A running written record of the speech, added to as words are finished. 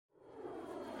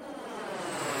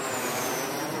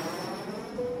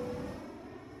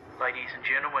Ladies and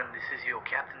gentlemen, this is your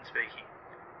captain speaking.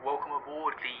 Welcome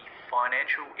aboard the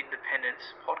Financial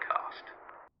Independence Podcast.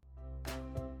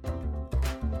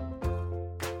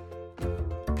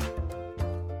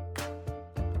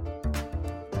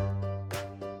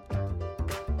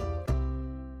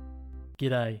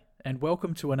 G'day, and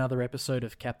welcome to another episode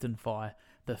of Captain Fi,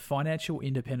 the Financial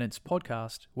Independence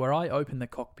Podcast, where I open the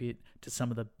cockpit to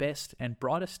some of the best and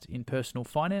brightest in personal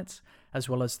finance, as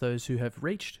well as those who have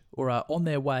reached or are on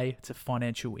their way to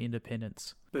financial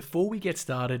independence. Before we get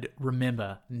started,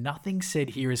 remember, nothing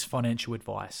said here is financial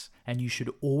advice, and you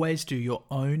should always do your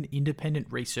own independent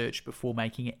research before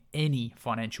making any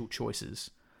financial choices.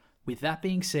 With that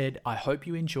being said, I hope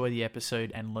you enjoy the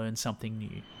episode and learn something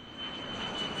new.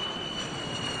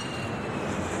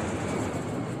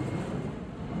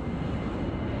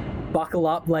 Buckle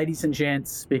up, ladies and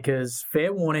gents, because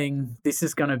fair warning, this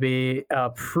is going to be a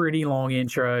pretty long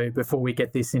intro before we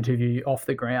get this interview off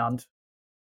the ground.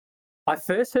 I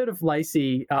first heard of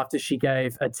Lacey after she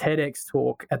gave a TEDx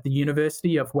talk at the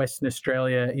University of Western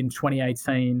Australia in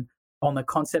 2018 on the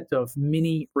concept of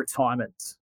mini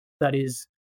retirement. That is,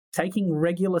 taking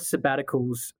regular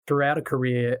sabbaticals throughout a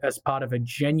career as part of a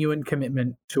genuine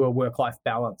commitment to a work-life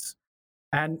balance.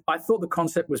 And I thought the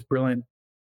concept was brilliant.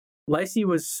 Lacey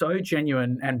was so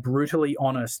genuine and brutally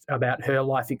honest about her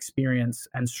life experience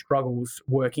and struggles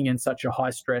working in such a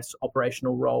high-stress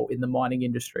operational role in the mining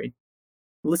industry.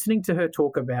 Listening to her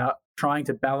talk about trying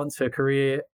to balance her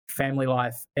career, family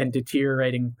life, and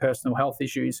deteriorating personal health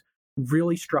issues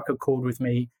really struck a chord with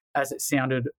me, as it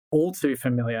sounded all too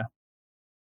familiar.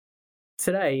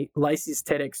 Today, Lacey's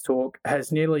TEDx talk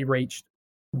has nearly reached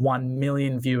 1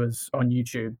 million viewers on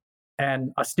YouTube,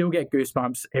 and I still get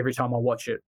goosebumps every time I watch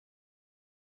it.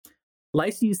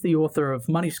 Lacey is the author of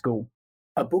Money School,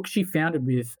 a book she founded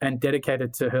with and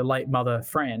dedicated to her late mother,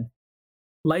 Fran.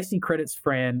 Lacey credits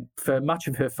Fran for much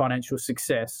of her financial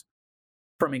success,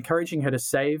 from encouraging her to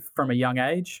save from a young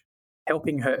age,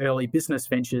 helping her early business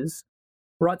ventures,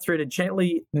 right through to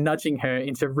gently nudging her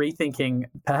into rethinking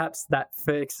perhaps that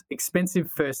expensive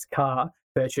first car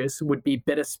purchase would be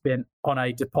better spent on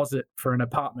a deposit for an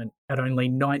apartment at only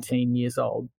 19 years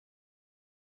old.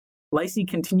 Lacey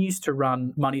continues to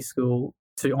run Money School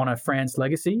to honour Fran's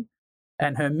legacy,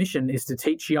 and her mission is to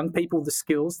teach young people the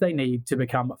skills they need to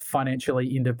become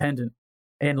financially independent.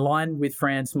 In line with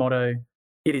Fran's motto,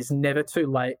 it is never too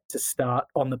late to start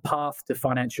on the path to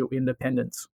financial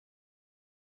independence.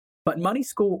 But Money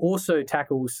School also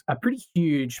tackles a pretty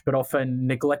huge but often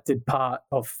neglected part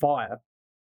of FIRE.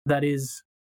 That is,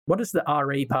 what does the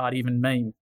RE part even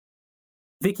mean?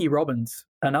 Vicki Robbins,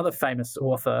 another famous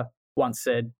author, once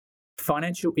said,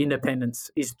 "Financial independence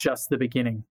is just the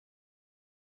beginning."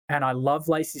 And I love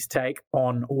Lacey's take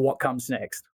on what comes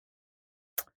next.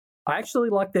 I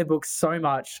actually like their book so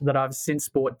much that I've since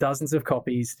bought dozens of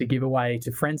copies to give away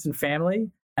to friends and family,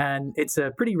 and it's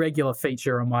a pretty regular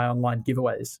feature on my online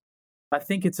giveaways. I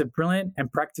think it's a brilliant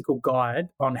and practical guide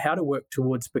on how to work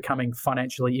towards becoming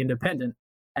financially independent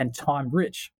and time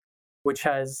rich, which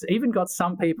has even got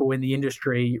some people in the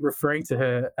industry referring to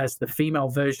her as the female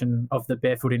version of the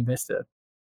barefoot investor.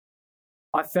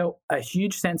 I felt a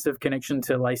huge sense of connection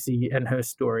to Lacey and her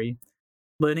story.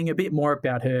 Learning a bit more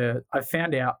about her, I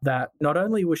found out that not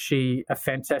only was she a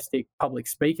fantastic public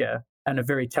speaker and a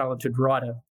very talented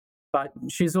writer, but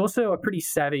she's also a pretty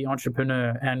savvy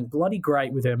entrepreneur and bloody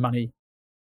great with her money.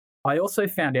 I also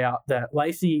found out that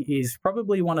Lacey is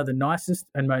probably one of the nicest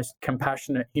and most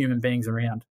compassionate human beings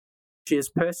around. She has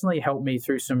personally helped me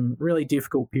through some really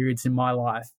difficult periods in my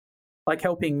life, like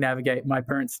helping navigate my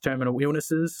parents' terminal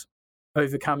illnesses,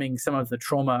 overcoming some of the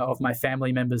trauma of my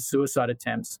family members' suicide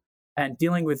attempts, and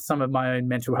dealing with some of my own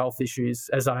mental health issues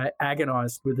as I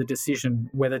agonized with the decision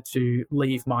whether to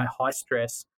leave my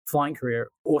high-stress flying career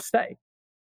or stay.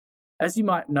 As you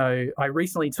might know, I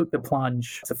recently took the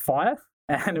plunge to FIRE,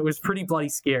 and it was pretty bloody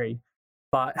scary.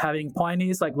 But having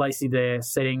pioneers like Lacey there,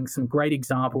 setting some great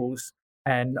examples,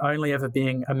 and only ever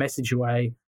being a message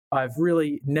away, I've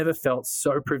really never felt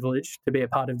so privileged to be a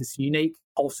part of this unique,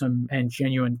 wholesome, and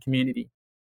genuine community.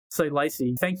 So,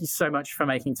 Lacey, thank you so much for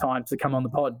making time to come on the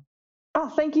pod. Oh,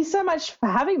 thank you so much for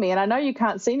having me. And I know you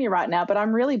can't see me right now, but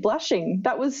I'm really blushing.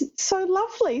 That was so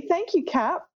lovely. Thank you,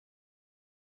 Cap.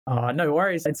 No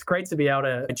worries. It's great to be able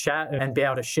to chat and be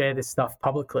able to share this stuff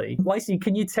publicly. Lacey,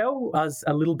 can you tell us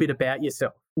a little bit about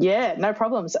yourself? Yeah, no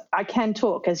problems. I can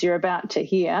talk, as you're about to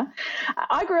hear.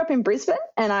 I grew up in Brisbane,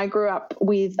 and I grew up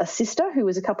with a sister who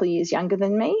was a couple of years younger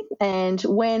than me. And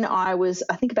when I was,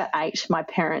 I think, about 8, my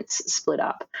parents split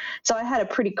up. So I had a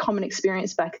pretty common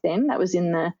experience back then. That was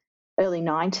in the early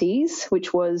 90s,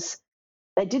 which was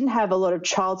They didn't have a lot of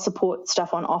child support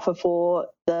stuff on offer for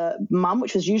the mum,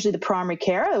 which was usually the primary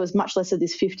carer. There was much less of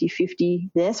this 50-50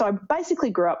 there. So I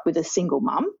basically grew up with a single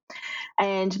mum.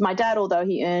 And my dad, although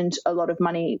he earned a lot of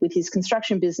money with his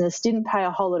construction business, didn't pay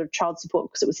a whole lot of child support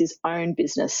because it was his own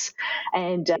business.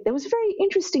 And there was a very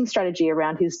interesting strategy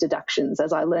around his deductions,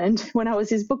 as I learned when I was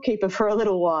his bookkeeper for a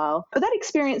little while. But that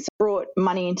experience brought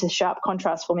money into sharp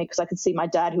contrast for me, because I could see my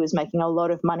dad, who was making a lot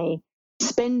of money,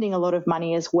 spending a lot of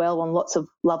money as well on lots of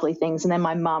lovely things. And then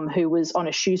my mum, who was on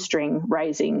a shoestring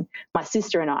raising my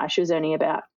sister and I. She was earning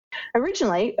about,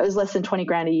 originally it was less than 20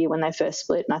 grand a year when they first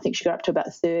split, and I think she got up to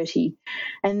about 30.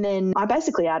 And then I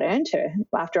basically out-earned her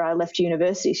after I left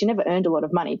university. She never earned a lot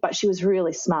of money, but she was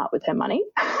really smart with her money.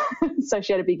 So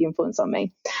she had a big influence on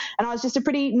me. And I was just a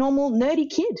pretty normal, nerdy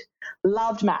kid.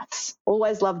 Loved maths,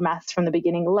 always loved maths from the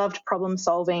beginning, loved problem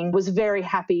solving, was very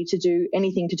happy to do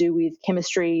anything to do with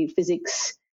chemistry,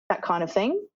 physics, that kind of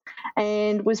thing.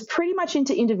 And was pretty much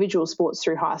into individual sports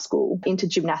through high school, into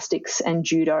gymnastics and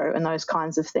judo and those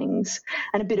kinds of things,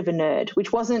 and a bit of a nerd,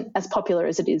 which wasn't as popular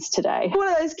as it is today. One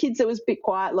of those kids that was a bit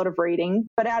quiet, a lot of reading,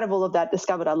 but out of all of that,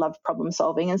 discovered I loved problem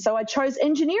solving. And so I chose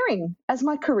engineering as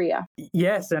my career.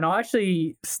 Yes, and I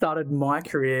actually started my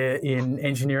career in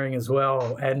engineering as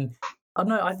well. And I don't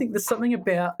know, I think there's something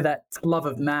about that love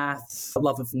of maths,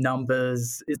 love of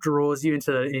numbers, it draws you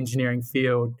into the engineering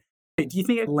field. Do you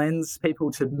think it lends people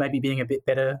to maybe being a bit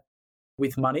better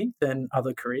with money than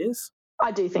other careers?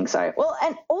 I do think so. Well,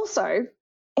 and also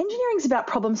engineering is about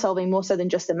problem solving more so than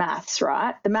just the maths,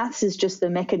 right? The maths is just the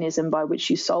mechanism by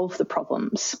which you solve the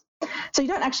problems. So you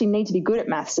don't actually need to be good at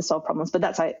maths to solve problems, but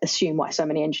that's, I assume, why so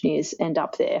many engineers end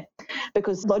up there.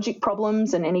 Because logic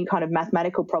problems and any kind of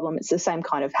mathematical problem, it's the same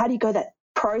kind of, how do you go that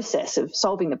process of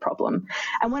solving the problem?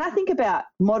 And when I think about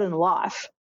modern life,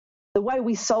 the way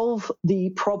we solve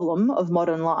the problem of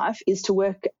modern life is to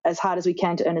work as hard as we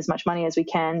can to earn as much money as we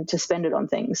can to spend it on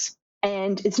things.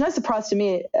 And it's no surprise to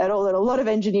me at all that a lot of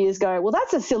engineers go, well,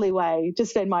 that's a silly way to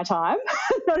spend my time,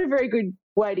 not a very good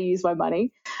way to use my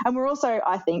money. And we're also,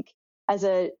 I think, as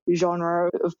a genre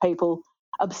of people,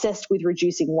 obsessed with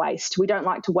reducing waste. We don't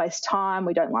like to waste time.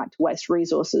 We don't like to waste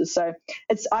resources. So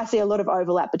I see a lot of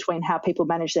overlap between how people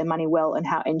manage their money well and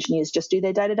how engineers just do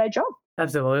their day-to-day job.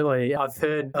 Absolutely. I've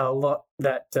heard a lot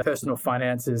that personal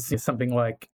finance is something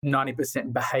like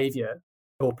 90% behavior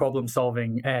or problem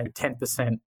solving and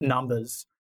 10% numbers.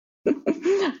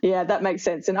 Yeah, that makes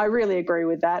sense. And I really agree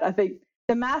with that. I think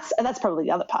the maths, and that's probably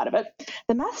the other part of it,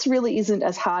 the maths really isn't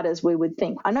as hard as we would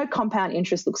think. I know compound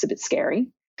interest looks a bit scary,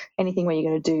 anything where you're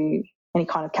going to do any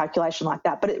kind of calculation like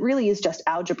that, but it really is just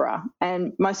algebra.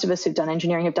 And most of us who've done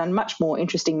engineering have done much more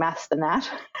interesting maths than that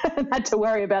and had to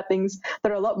worry about things that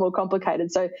are a lot more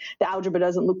complicated. So the algebra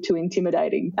doesn't look too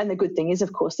intimidating. And the good thing is,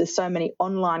 of course, there's so many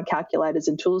online calculators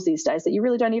and tools these days that you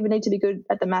really don't even need to be good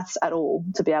at the maths at all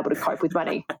to be able to cope with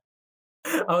money.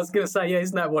 I was going to say, yeah,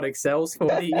 isn't that what Excel's for?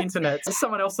 The internet. So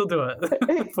someone else will do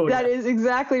it for That you. is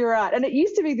exactly right. And it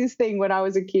used to be this thing when I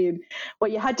was a kid where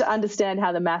you had to understand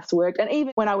how the maths worked. And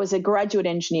even when I was a graduate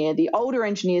engineer, the older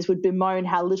engineers would bemoan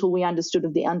how little we understood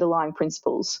of the underlying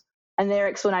principles. And their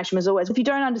explanation was always, if you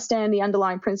don't understand the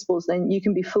underlying principles, then you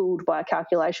can be fooled by a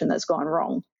calculation that's gone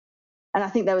wrong. And I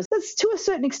think that's to a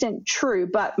certain extent true,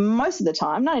 but most of the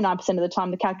time, 99% of the time,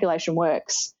 the calculation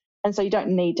works. And so you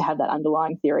don't need to have that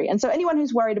underlying theory. And so anyone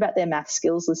who's worried about their math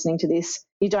skills listening to this,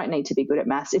 you don't need to be good at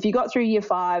maths. If you got through year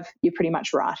 5, you're pretty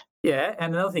much right. Yeah,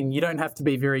 and another thing, you don't have to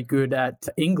be very good at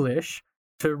English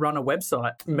to run a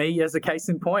website. Me as a case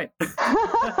in point.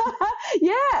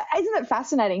 Yeah, isn't it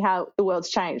fascinating how the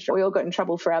world's changed? We all got in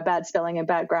trouble for our bad spelling and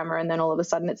bad grammar, and then all of a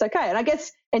sudden it's okay. And I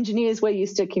guess engineers, we're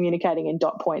used to communicating in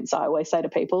dot points, I always say to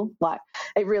people. Like,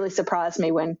 it really surprised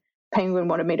me when Penguin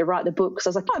wanted me to write the book, because I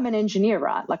was like, I'm an engineer,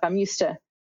 right? Like, I'm used to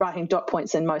writing dot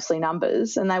points and mostly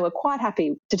numbers. And they were quite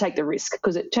happy to take the risk,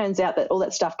 because it turns out that all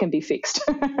that stuff can be fixed.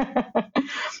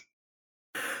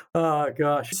 Oh,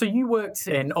 gosh. So you worked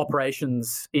in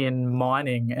operations in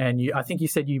mining, and I think you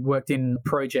said you worked in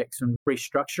projects and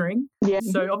restructuring. Yeah.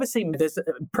 So obviously there's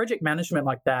project management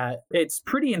like that. It's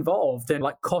pretty involved, and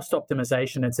like cost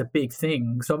optimization, it's a big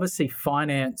thing. So obviously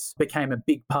finance became a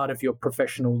big part of your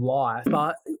professional life.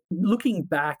 But looking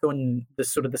back on the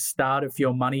sort of the start of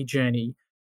your money journey,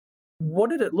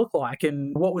 what did it look like,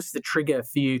 and what was the trigger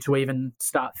for you to even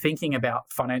start thinking about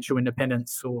financial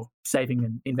independence or saving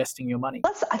and investing your money?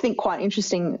 That's, I think, quite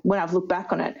interesting when I've looked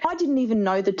back on it. I didn't even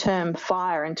know the term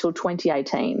FIRE until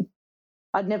 2018.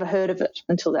 I'd never heard of it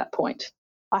until that point.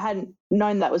 I hadn't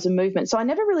known that was a movement. So I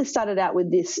never really started out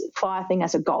with this FIRE thing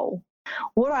as a goal.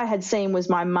 What I had seen was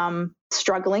my mum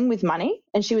struggling with money,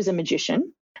 and she was a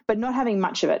magician, but not having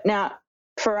much of it. Now,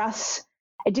 for us,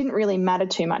 it didn't really matter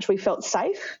too much. We felt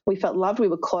safe, we felt loved, we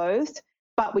were clothed,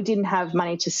 but we didn't have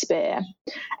money to spare.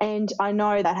 And I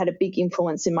know that had a big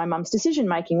influence in my mum's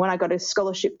decision-making. When I got a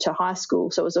scholarship to high school,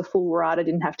 so it was a full ride, I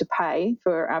didn't have to pay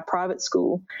for our private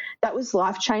school, that was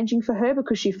life-changing for her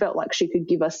because she felt like she could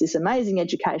give us this amazing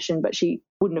education, but she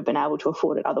wouldn't have been able to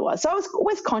afford it otherwise. So I was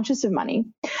always conscious of money,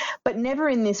 but never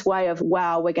in this way of,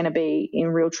 wow, we're going to be in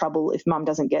real trouble if mum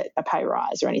doesn't get a pay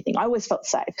rise or anything. I always felt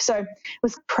safe. So it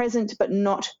was present but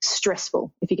not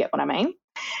stressful, if you get what I mean.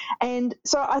 And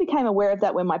so I became aware of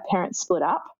that when my parents split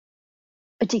up,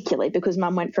 particularly because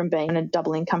mum went from being in a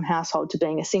double income household to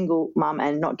being a single mum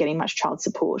and not getting much child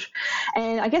support.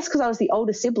 And I guess because I was the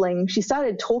older sibling, she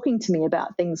started talking to me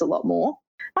about things a lot more.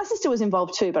 My sister was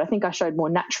involved too, but I think I showed more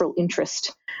natural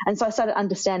interest. And so I started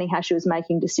understanding how she was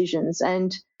making decisions.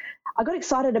 And I got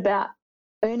excited about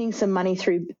earning some money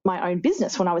through my own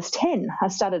business when I was 10. I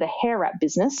started a hair wrap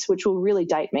business, which will really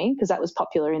date me because that was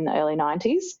popular in the early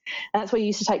 90s. And that's where you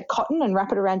used to take cotton and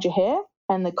wrap it around your hair,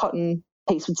 and the cotton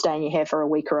piece would stay in your hair for a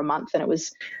week or a month, and it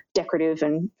was decorative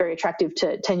and very attractive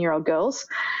to 10-year-old girls.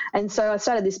 And so I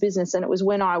started this business, and it was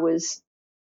when I was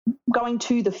going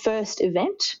to the first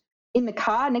event in the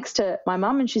car next to my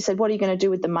mum, and she said, what are you going to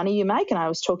do with the money you make? And I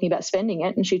was talking about spending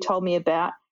it, and she told me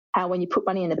about how when you put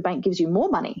money into the bank, it gives you more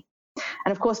money.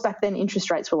 And, of course, back then interest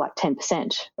rates were like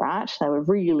 10%, right? They were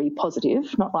really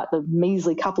positive, not like the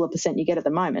measly couple of percent you get at the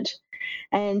moment.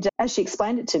 And as she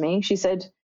explained it to me, she said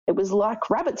it was like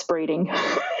rabbits breeding.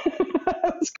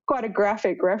 It was quite a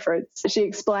graphic reference. She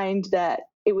explained that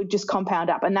it would just compound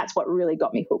up, and that's what really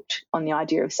got me hooked on the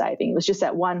idea of saving. It was just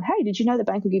that one, hey, did you know the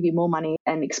bank will give you more money,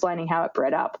 and explaining how it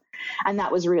bred up. And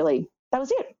that was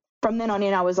it. From then on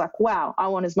in, I was like, wow, I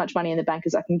want as much money in the bank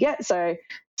as I can get. So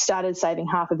started saving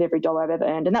half of every dollar I've ever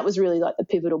earned. And that was really like the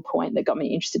pivotal point that got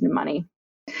me interested in money.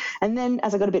 And then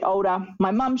as I got a bit older, my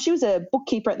mum, she was a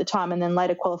bookkeeper at the time and then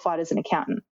later qualified as an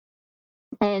accountant.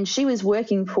 And she was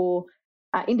working for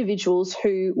individuals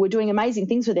who were doing amazing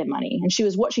things with their money. And she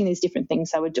was watching these different things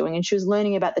they were doing, and she was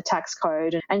learning about the tax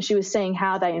code, and she was seeing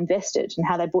how they invested and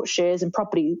how they bought shares and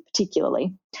property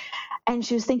particularly. And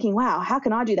she was thinking, wow, how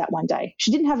can I do that one day?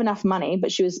 She didn't have enough money,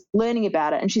 but she was learning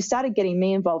about it, and she started getting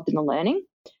me involved in the learning.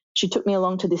 She took me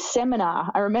along to this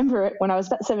seminar. I remember it when I was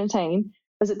about 17. It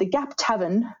was at the Gap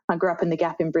Tavern. I grew up in the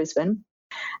Gap in Brisbane.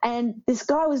 And this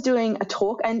guy was doing a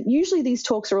talk, and usually these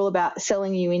talks are all about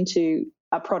selling you into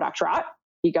a product, right?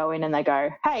 You go in and they go,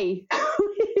 hey,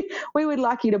 we would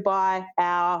like you to buy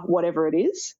our whatever it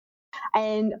is.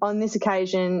 And on this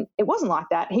occasion, it wasn't like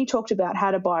that. He talked about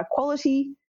how to buy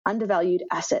quality, undervalued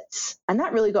assets. And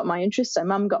that really got my interest. So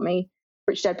mum got me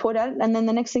Rich Dad Poor Dad. And then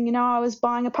the next thing you know, I was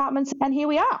buying apartments, and here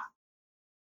we are.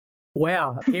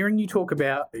 Wow. Hearing you talk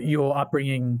about your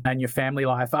upbringing and your family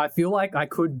life, I feel like I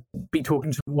could be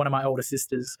talking to one of my older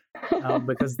sisters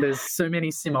because there's so many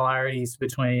similarities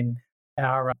between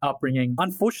our upbringing.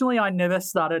 Unfortunately, I never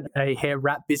started a hair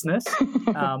wrap business.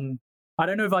 I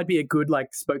don't know if I'd be a good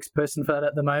spokesperson for that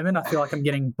at the moment. I feel like I'm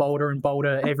getting bolder and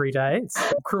bolder every day. It's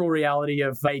a cruel reality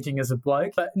of aging as a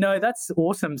bloke. But no, that's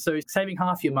awesome. So saving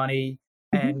half your money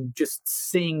and just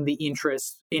seeing the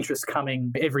interest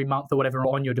coming every month or whatever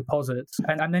on your deposits.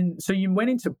 And then, so you went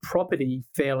into property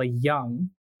fairly young.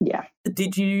 Yeah.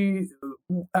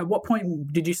 At what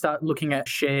point did you start looking at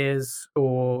shares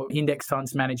or index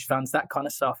funds, managed funds, that kind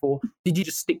of stuff? Or did you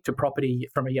just stick to property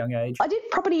from a young age? I did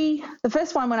property, the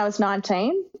first one when I was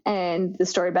 19. And the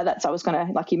story about that, so I was going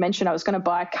to, like you mentioned, I was going to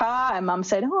buy a car, and mum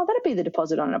said, oh, that'd be the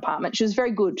deposit on an apartment. She was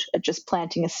very good at just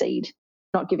planting a seed,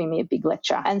 not giving me a big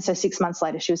lecture. And so 6 months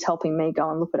later, she was helping me go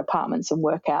and look at apartments and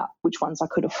work out which ones I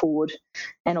could afford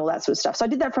and all that sort of stuff. So I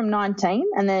did that from 19,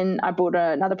 and then I bought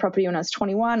another property when I was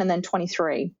 21 and then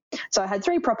 23. So I had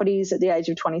 3 properties at the age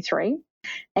of 23,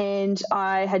 and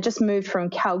I had just moved from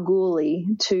Kalgoorlie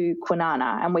to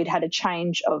Kwinana, and we'd had a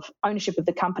change of ownership of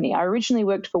the company. I originally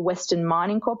worked for Western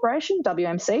Mining Corporation,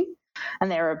 WMC,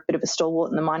 and they're a bit of a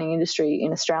stalwart in the mining industry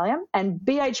in Australia. And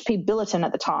BHP Billiton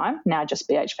at the time, now just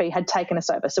BHP, had taken us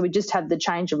over. So we just had the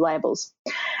change of labels.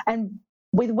 And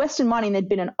with Western Mining, there'd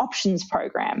been an options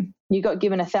program. You got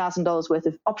given $1,000 worth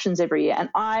of options every year. And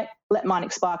I let mine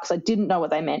expire because I didn't know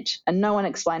what they meant. And no one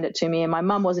explained it to me. And my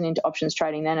mum wasn't into options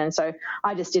trading then. And so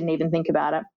I just didn't even think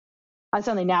about it. It's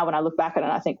only now when I look back at it,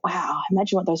 I think, wow,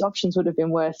 imagine what those options would have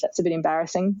been worth. That's a bit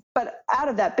embarrassing. But out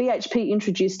of that, BHP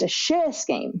introduced a share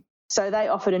scheme. So they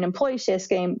offered an employee share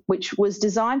scheme, which was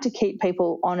designed to keep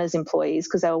people on as employees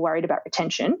because they were worried about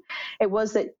retention. It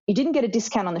was that you didn't get a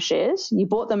discount on the shares. You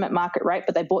bought them at market rate,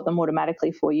 but they bought them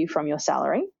automatically for you from your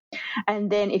salary. And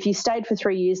then if you stayed for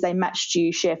 3 years, they matched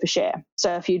you share for share.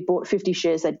 So if you'd bought 50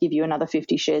 shares, they'd give you another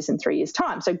 50 shares in 3 years'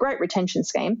 time. So great retention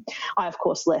scheme. I, of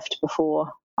course, left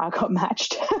before I got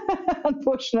matched,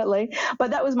 unfortunately.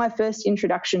 But that was my first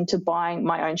introduction to buying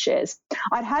my own shares.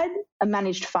 I'd had a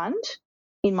managed fund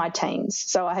in my teens.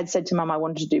 So I had said to Mum I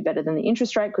wanted to do better than the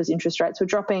interest rate because interest rates were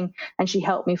dropping, and she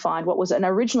helped me find what was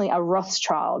originally a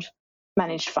Rothschild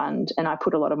managed fund, and I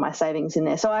put a lot of my savings in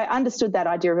there. So I understood that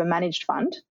idea of a managed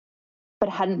fund, but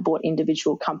hadn't bought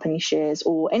individual company shares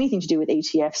or anything to do with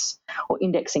ETFs or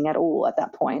indexing at all at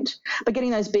that point. But getting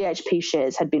those BHP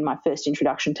shares had been my first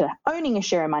introduction to owning a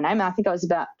share in my name. And I think I was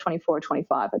about 24 or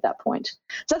 25 at that point.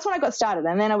 So that's when I got started.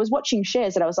 And then I was watching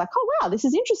shares that I was like, oh, wow, this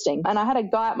is interesting. And I had a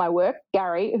guy at my work,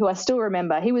 Gary, who I still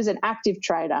remember. He was an active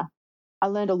trader. I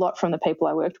learned a lot from the people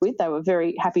I worked with. They were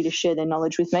very happy to share their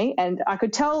knowledge with me. And I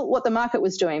could tell what the market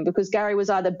was doing because Gary was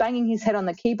either banging his head on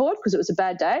the keyboard because it was a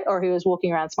bad day or he was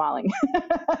walking around smiling.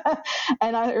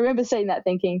 And I remember seeing that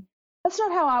thinking, that's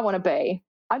not how I want to be.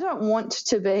 I don't want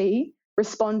to be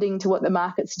responding to what the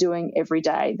market's doing every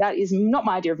day. That is not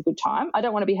my idea of a good time. I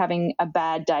don't want to be having a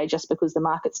bad day just because the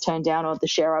market's turned down or the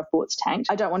share I've bought's tanked.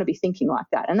 I don't want to be thinking like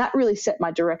that. And that really set my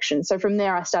direction. So from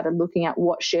there, I started looking at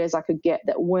what shares I could get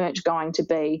that weren't going to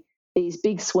be these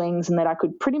big swings and that I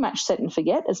could pretty much set and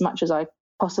forget as much as I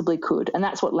possibly could. And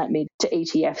that's what led me to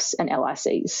ETFs and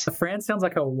LICs. Fran sounds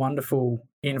like a wonderful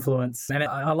influence. And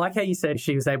I like how you said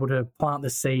she was able to plant the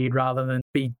seed rather than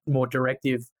be more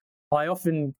directive. I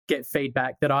often get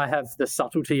feedback that I have the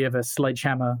subtlety of a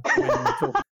sledgehammer when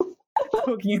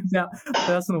talking about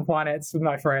personal finance with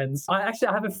my friends. I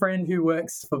have a friend who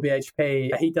works for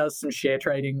BHP. He does some share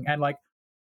trading and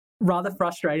rather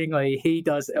frustratingly, he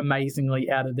does amazingly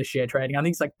out of the share trading. I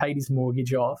think he's paid his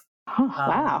mortgage off. Oh,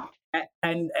 wow.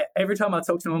 And every time I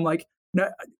talk to him, I'm like, no,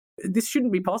 this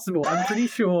shouldn't be possible. I'm pretty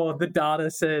sure the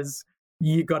data says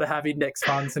you got to have index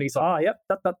funds. And he's like, oh, yep,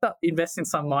 invest in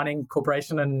some mining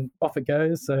corporation and off it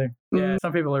goes. So, yeah,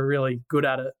 some people are really good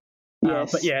at it.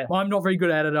 Yes. But yeah, I'm not very good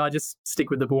at it. I just stick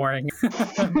with the boring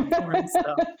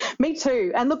stuff. Me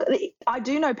too. And look, I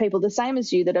do know people the same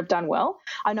as you that have done well.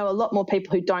 I know a lot more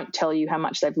people who don't tell you how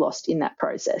much they've lost in that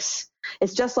process.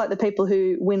 It's just like the people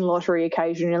who win lottery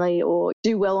occasionally or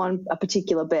do well on a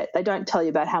particular bet. They don't tell you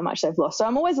about how much they've lost. So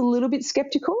I'm always a little bit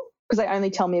skeptical because they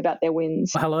only tell me about their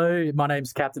wins. Hello, my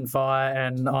name's Captain Fire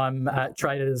and I'm at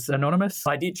Traders Anonymous.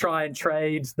 I did try and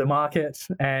trade the market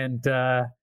and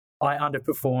I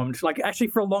underperformed. Actually,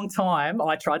 for a long time,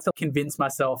 I tried to convince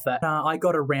myself that I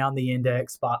got around the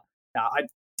index, but I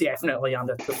definitely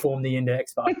underperformed the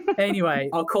index. But anyway,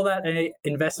 I'll call that an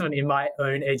investment in my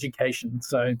own education.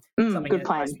 So something that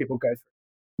most people go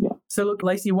through. Yeah. So look,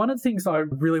 Lacey, one of the things I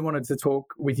really wanted to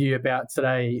talk with you about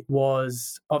today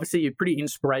was obviously a pretty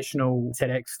inspirational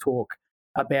TEDx talk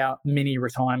about mini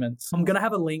retirements. I'm going to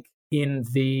have a link in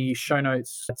the show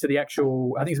notes to the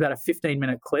actual, I think it's about a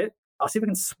 15-minute clip. I'll see if I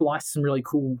can splice some really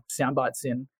cool sound bites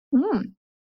in.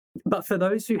 But for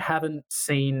those who haven't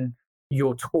seen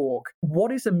your talk,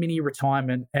 what is a mini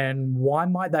retirement and why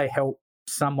might they help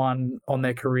someone on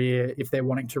their career if they're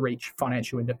wanting to reach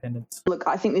financial independence? Look,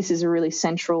 I think this is a really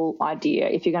central idea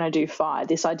if you're going to do FIRE,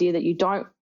 this idea that you don't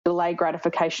delay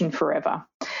gratification forever.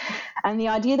 And the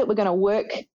idea that we're going to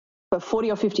work for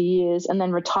 40 or 50 years and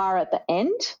then retire at the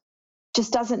end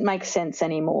just doesn't make sense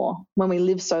anymore when we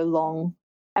live so long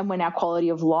and when our quality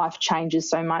of life changes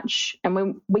so much and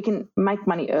when we can make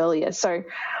money earlier. So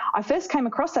I first came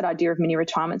across that idea of mini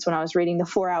retirements when I was reading The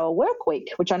 4-Hour Work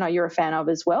Week, which I know you're a fan of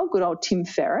as well, good old Tim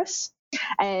Ferriss.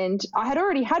 And I had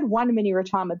already had one mini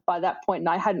retirement by that point and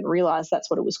I hadn't realised that's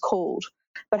what it was called.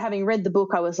 But having read the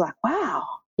book, I was like, wow,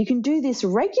 you can do this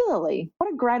regularly.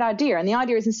 What a great idea. And the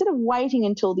idea is instead of waiting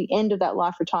until the end of that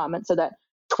life retirement, so that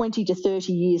 20 to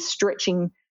 30 years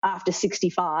stretching after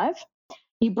 65,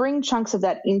 you bring chunks of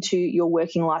that into your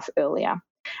working life earlier.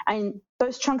 And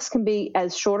those chunks can be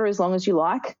as short or as long as you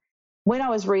like. When I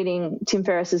was reading Tim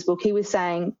Ferriss's book, he was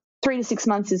saying 3 to 6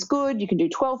 months is good. You can do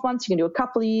 12 months, you can do a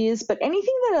couple of years, but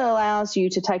anything that allows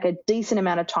you to take a decent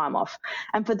amount of time off.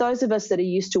 And for those of us that are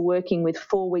used to working with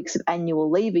 4 weeks of annual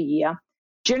leave a year,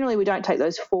 generally we don't take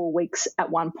those 4 weeks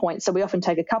at one point. So we often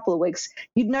take a couple of weeks.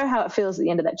 You'd know how it feels at the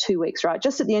end of that 2 weeks, right?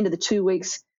 Just at the end of the 2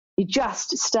 weeks, you're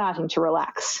just starting to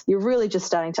relax. You're really just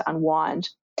starting to unwind.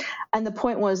 And the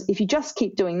point was, if you just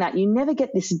keep doing that, you never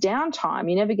get this downtime.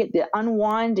 You never get the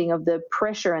unwinding of the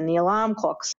pressure and the alarm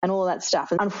clocks and all that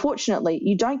stuff. And unfortunately,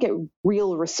 you don't get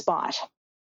real respite.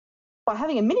 By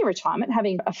having a mini retirement,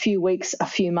 having a few weeks, a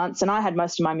few months, and I had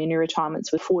most of my mini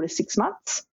retirements with 4 to 6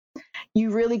 months,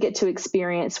 you really get to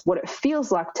experience what it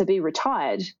feels like to be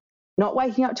retired. not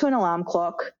waking up to an alarm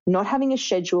clock, not having a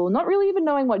schedule, not really even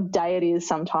knowing what day it is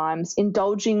sometimes,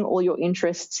 indulging all your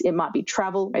interests. It might be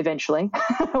travel eventually.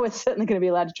 We're certainly going to be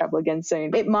allowed to travel again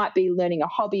soon. It might be learning a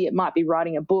hobby. It might be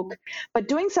writing a book, but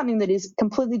doing something that is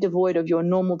completely devoid of your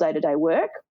normal day-to-day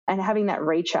work and having that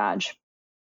recharge.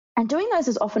 And doing those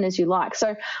as often as you like.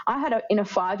 So I had in a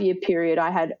 5-year period,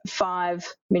 I had 5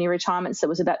 mini retirements. That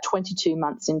was about 22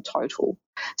 months in total.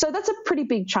 So that's a pretty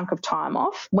big chunk of time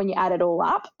off when you add it all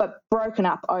up, but broken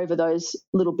up over those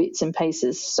little bits and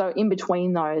pieces. So in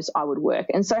between those, I would work.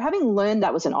 And so having learned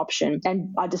that was an option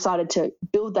and I decided to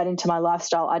build that into my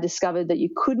lifestyle, I discovered that you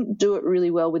couldn't do it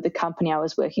really well with the company I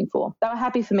was working for. They were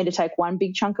happy for me to take one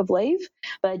big chunk of leave,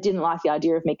 but they didn't like the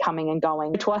idea of me coming and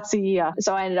going twice a year.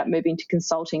 So I ended up moving to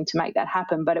consulting to make that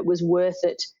happen, but it was worth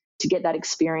it to get that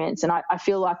experience. And I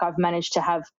feel like I've managed to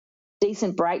have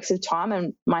decent breaks of time,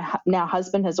 and my now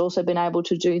husband has also been able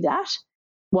to do that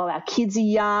while our kids are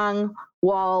young,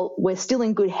 while we're still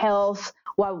in good health,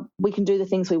 while we can do the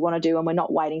things we want to do and we're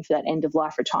not waiting for that end of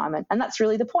life retirement. And that's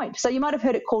really the point. So you might have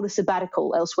heard it called a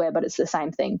sabbatical elsewhere, but it's the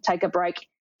same thing. Take a break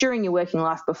during your working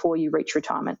life before you reach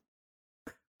retirement.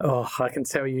 Oh, I can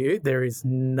tell you there is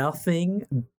nothing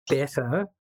better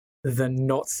than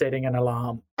not setting an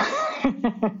alarm.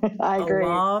 I agree.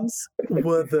 Alarms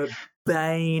were the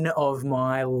bane of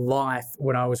my life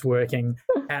when I was working.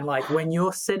 And like when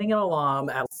you're setting an alarm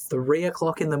at 3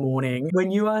 o'clock in the morning,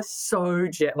 when you are so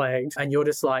jet lagged and you're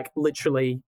just like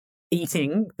literally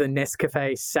eating the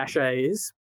Nescafe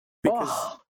sachets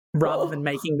because rather than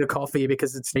making the coffee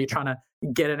because you're trying to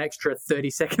get an extra 30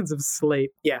 seconds of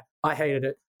sleep. Yeah, I hated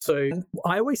it. So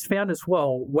I always found as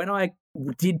well, when I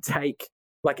did take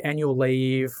like annual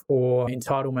leave or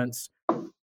entitlements,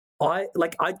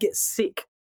 I'd get sick.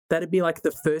 That'd be like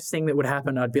the first thing that would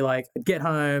happen. I'd be like, I'd get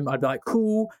home, I'd be like,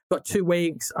 cool, got 2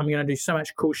 weeks, I'm going to do so much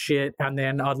cool shit. And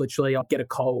then I'd get a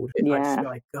cold. Yeah. I'd just be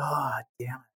like, God damn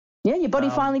it. Yeah, your body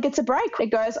finally gets a break. It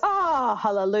goes,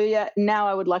 hallelujah. Now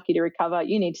I would like you to recover.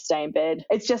 You need to stay in bed.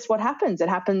 It's just what happens. It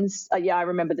happens. Yeah, I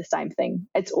remember the same thing.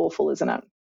 It's awful, isn't it?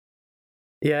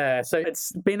 Yeah, so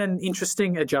it's been an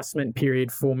interesting adjustment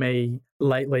period for me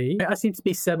lately. I seem to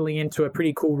be settling into a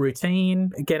pretty cool routine,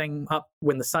 getting up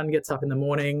when the sun gets up in the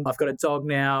morning. I've got a dog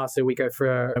now, so we go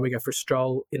for a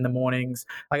stroll in the mornings.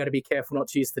 I got to be careful not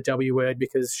to use the W word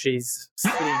because she's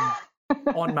sitting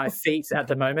on my feet at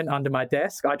the moment under my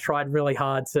desk. I tried really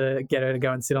hard to get her to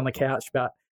go and sit on the couch,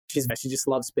 but she just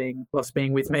loves being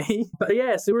with me. But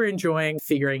yeah, so we're enjoying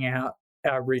figuring out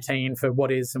our routine for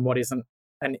what is and what isn't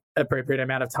an appropriate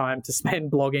amount of time to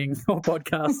spend blogging or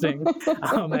podcasting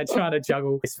and trying to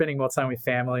juggle spending more time with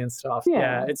family and stuff.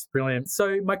 Yeah, it's brilliant.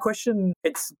 So my question,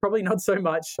 it's probably not so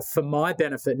much for my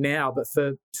benefit now, but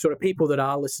for sort of people that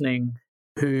are listening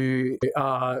who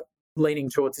are leaning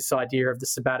towards this idea of the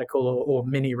sabbatical or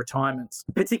mini retirements,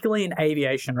 particularly in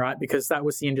aviation, right? Because that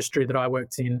was the industry that I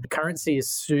worked in. Currency is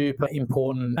super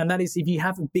important. And that is, if you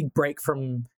have a big break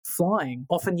from flying,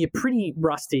 often you're pretty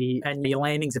rusty and your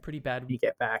landings are pretty bad when you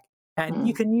get back. And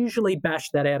you can usually bash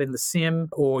that out in the sim,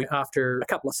 or after a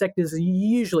couple of sectors, you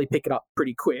usually pick it up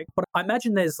pretty quick. But I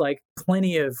imagine there's like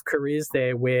plenty of careers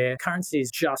there where currency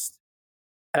is just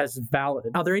as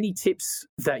valid. Are there any tips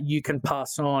that you can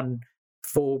pass on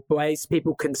for ways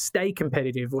people can stay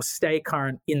competitive or stay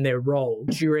current in their role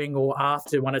during or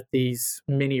after one of these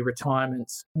mini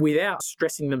retirements without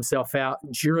stressing themselves out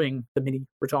during the mini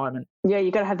retirement? Yeah,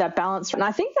 you've got to have that balance. And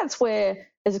I think that's where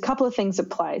there's a couple of things at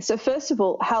play. So first of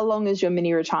all, how long is your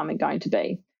mini retirement going to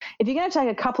be? If you're going to take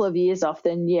a couple of years off,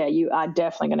 then yeah, you are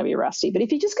definitely going to be rusty. But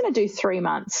if you're just going to do 3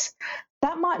 months,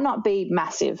 that might not be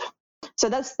massive. So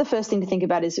that's the first thing to think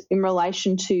about, is in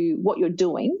relation to what you're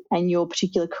doing and your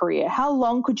particular career. How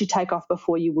long could you take off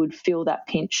before you would feel that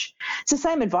pinch? It's the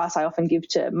same advice I often give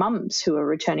to mums who are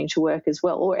returning to work as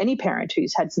well, or any parent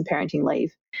who's had some parenting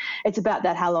leave. It's about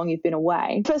that, how long you've been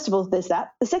away. First of all, there's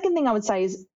that. The second thing I would say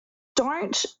is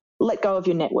don't let go of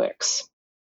your networks.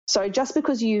 So just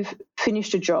because you've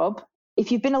finished a job, if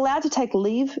you've been allowed to take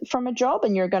leave from a job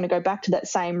and you're going to go back to that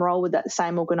same role with that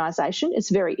same organisation, it's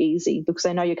very easy because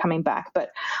they know you're coming back.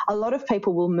 But a lot of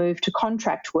people will move to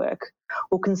contract work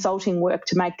or consulting work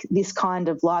to make this kind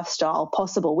of lifestyle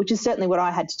possible, which is certainly what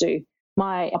I had to do.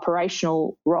 My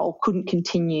operational role couldn't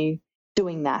continue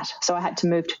doing that, so I had to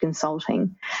move to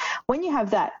consulting. When you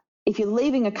have that, if you're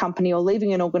leaving a company or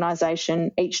leaving an organisation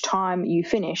each time you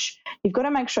finish, you've got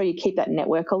to make sure you keep that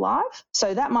network alive.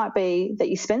 So that might be that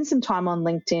you spend some time on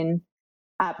LinkedIn.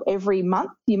 Every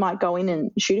month you might go in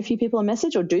and shoot a few people a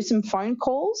message or do some phone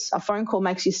calls. A phone call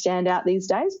makes you stand out these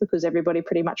days because everybody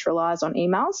pretty much relies on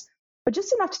emails. But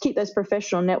just enough to keep those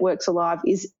professional networks alive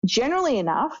is generally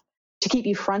enough to keep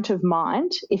you front of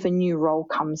mind if a new role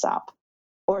comes up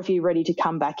or if you're ready to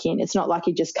come back in. It's not like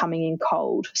you're just coming in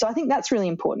cold. So I think that's really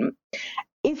important.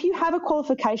 If you have a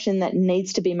qualification that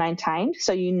needs to be maintained,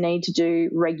 so you need to do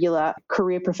regular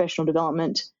career professional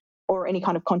development or any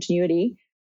kind of continuity,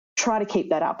 try to keep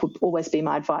that up would always be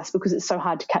my advice, because it's so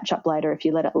hard to catch up later if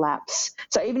you let it lapse.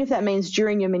 So even if that means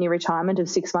during your mini retirement of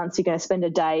 6 months, you're going to spend a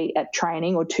day at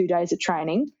training or 2 days at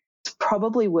training, it's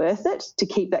probably worth it to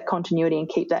keep that continuity and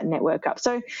keep that network up.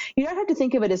 So you don't have to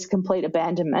think of it as complete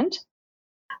abandonment,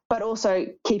 but also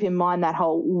keep in mind that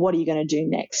whole, what are you going to do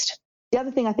next? The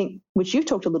other thing I think, which you've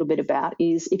talked a little bit about,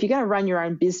 is if you're going to run your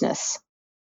own business,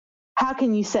 how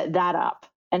can you set that up?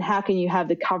 And how can you have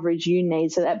the coverage you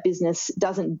need so that business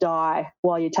doesn't die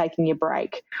while you're taking your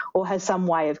break, or has some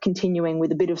way of continuing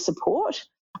with a bit of support?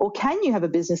 Or can you have a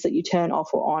business that you turn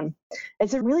off or on?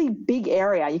 It's a really big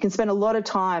area. You can spend a lot of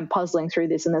time puzzling through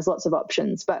this, and there's lots of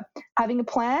options. But having a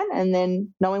plan and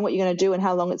then knowing what you're going to do and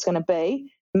how long it's going to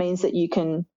be means that you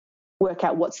can work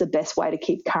out what's the best way to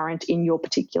keep current in your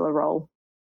particular role.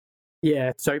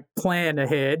 Yeah, so plan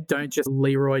ahead. Don't just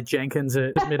Leroy Jenkins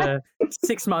it. Submit a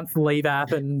 6-month leave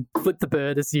app and flip the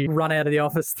bird as you run out of the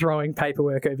office throwing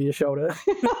paperwork over your shoulder.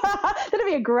 That'd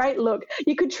be a great look.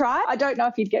 You could try. I don't know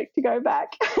if you'd get to go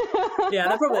back. Yeah,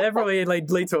 that probably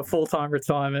lead to a full-time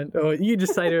retirement. Or you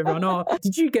just say to everyone, oh,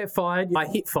 did you get fired? I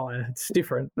hit fire. It's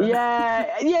different. Yeah,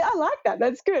 I like that.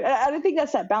 That's good. And I think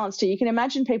that's that balance too. You can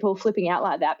imagine people flipping out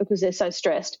like that because they're so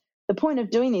stressed. The point of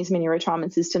doing these mini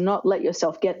retirements is to not let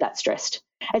yourself get that stressed.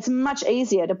 It's much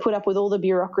easier to put up with all the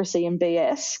bureaucracy and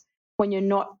BS when you're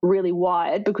not really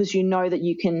wired, because you know that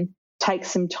you can take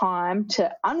some time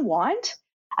to unwind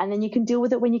and then you can deal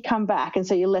with it when you come back. And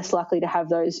so you're less likely to have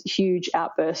those huge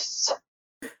outbursts.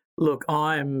 Look,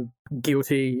 I'm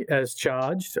guilty as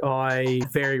charged. I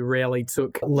very rarely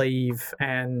took leave,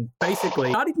 and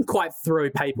basically I didn't quite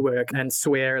throw paperwork and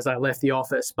swear as I left the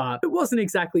office, but it wasn't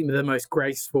exactly the most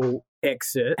graceful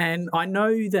exit. And I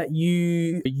know that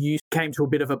you came to a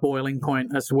bit of a boiling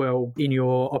point as well in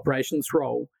your operations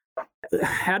role.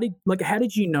 How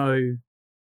did you know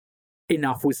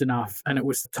enough was enough and it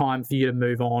was time for you to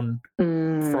move on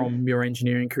from your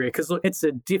engineering career? Because look, it's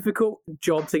a difficult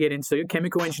job to get into.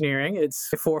 Chemical engineering, it's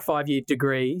a 4 or 5 year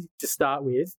degree to start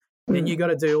with. Then you got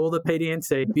to do all the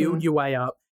PD&T, build your way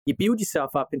up. You build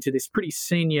yourself up into this pretty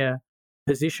senior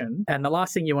position, and the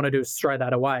last thing you want to do is throw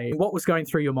that away. What was going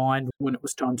through your mind when it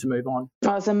was time to move on?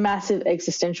 Oh, it was a massive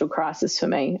existential crisis for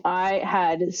me. I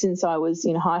had, since I was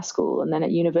in high school and then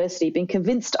at university, been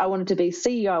convinced I wanted to be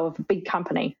CEO of a big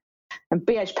company. And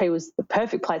BHP was the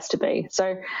perfect place to be.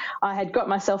 So I had got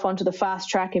myself onto the fast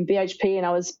track in BHP, and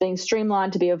I was being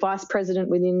streamlined to be a vice president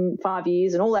within 5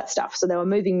 years and all that stuff. So they were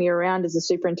moving me around as a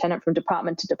superintendent from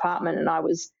department to department, and I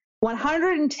was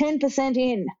 110%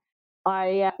 in.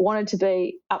 I wanted to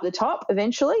be up the top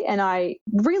eventually, and I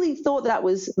really thought that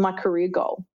was my career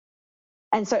goal.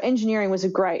 And so engineering was a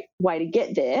great way to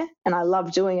get there, and I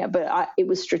loved doing it, but it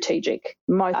was strategic.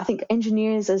 I think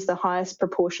engineers is the highest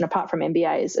proportion, apart from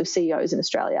MBAs, of CEOs in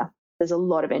Australia. There's a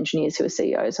lot of engineers who are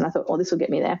CEOs, and I thought, this will get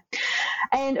me there.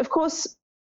 And, of course,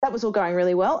 that was all going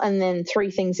really well, and then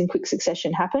 3 things in quick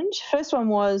succession happened. First one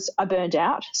was I burned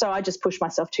out, so I just pushed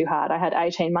myself too hard. I had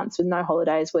 18 months with no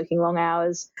holidays, working long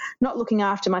hours, not looking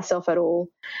after myself at all.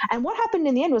 And what happened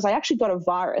in the end was I actually got a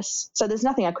virus, so there's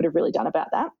nothing I could have really done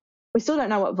about that. We still don't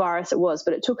know what virus it was,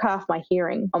 but it took half my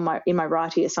hearing in my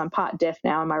right ear. So I'm part deaf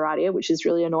now in my right ear, which is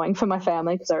really annoying for my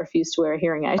family because I refuse to wear a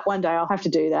hearing aid. One day I'll have to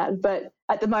do that, but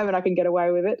at the moment I can get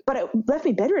away with it. But it left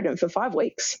me bedridden for 5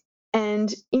 weeks.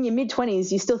 And in your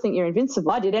mid-20s, you still think you're invincible.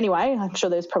 I did anyway. I'm sure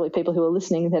there's probably people who are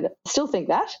listening that still think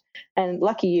that, and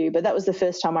lucky you. But that was the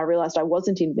first time I realised I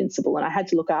wasn't invincible and I had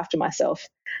to look after myself.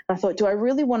 And I thought, do I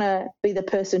really want to be the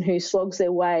person who slogs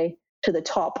their way to the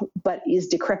top but is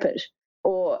decrepit,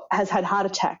 or has had heart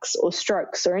attacks or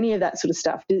strokes or any of that sort of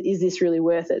stuff? Is this really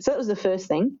worth it? So that was the first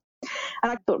thing.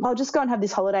 And I thought, I'll just go and have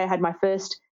this holiday. I had my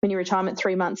first mini retirement,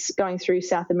 3 months going through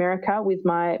South America with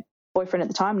my boyfriend at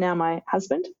the time, now my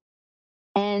husband,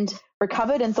 and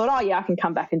recovered and thought, I can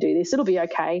come back and do this. It'll be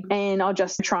okay. And I'll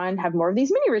just try and have more of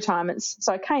these mini retirements.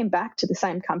 So I came back to the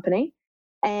same company,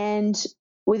 and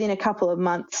within a couple of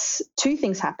months, 2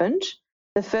 things happened.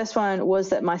 The first one was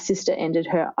that my sister ended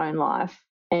her own life.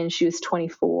 And she was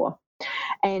 24,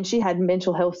 and she had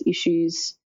mental health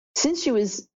issues since she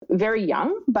was very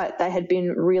young, but they had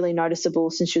been really noticeable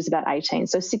since she was about 18,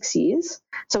 so 6 years.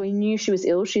 So we knew she was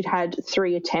ill. She'd had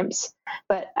 3 attempts,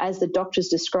 but as the doctors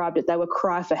described it, they were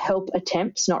cry for help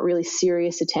attempts, not really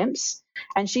serious attempts.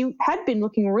 And she had been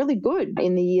looking really good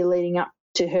in the year leading up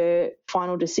to her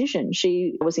final decision.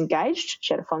 She was engaged.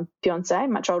 She had a fiancé,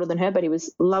 much older than her, but he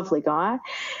was a lovely guy.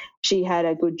 She had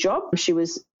a good job. She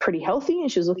was pretty healthy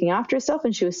and she was looking after herself,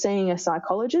 and she was seeing a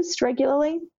psychologist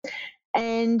regularly.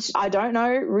 And I don't know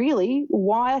really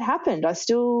why it happened. I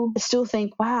still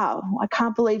think, wow, I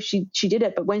can't believe she did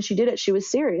it. But when she did it, she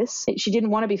was serious. She didn't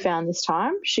want to be found this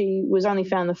time. She was only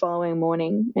found the following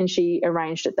morning, and she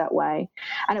arranged it that way.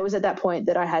 And it was at that point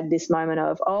that I had this moment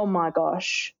of, oh my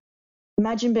gosh,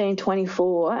 imagine being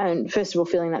 24 and first of all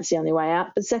feeling that's the only way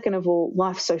out. But second of all,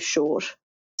 life's so short.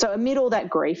 So amid all that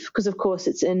grief, because of course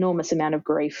it's an enormous amount of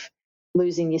grief,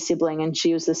 losing your sibling, and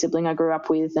she was the sibling I grew up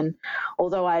with. And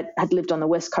although I had lived on the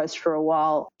West Coast for a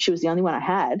while, she was the only one I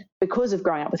had because of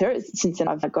growing up with her. Since then,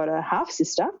 I've got a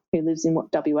half-sister who lives in WA,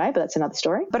 but that's another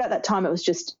story. But at that time, it was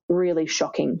just really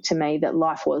shocking to me that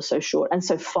life was so short and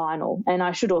so final. And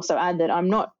I should also add that I'm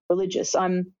not religious.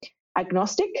 I'm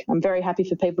agnostic. I'm very happy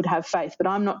for people to have faith, but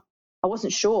I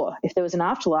wasn't sure if there was an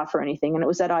afterlife or anything. And it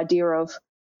was that idea of,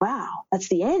 wow, that's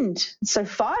the end. It's so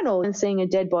final. And seeing a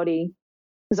dead body,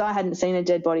 because I hadn't seen a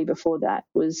dead body before that,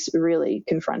 was really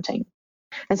confronting.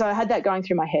 And so I had that going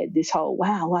through my head, this whole,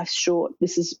 wow, life's short.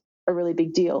 This is a really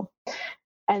big deal.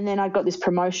 And then I got this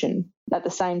promotion at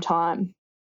the same time.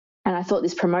 And I thought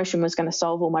this promotion was going to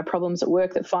solve all my problems at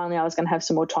work, that finally I was going to have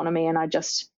some autonomy, and I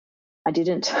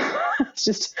didn't. It's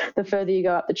just the further you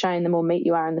go up the chain, the more meat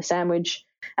you are in the sandwich.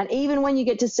 And even when you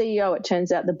get to CEO, it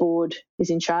turns out the board is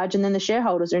in charge, and then the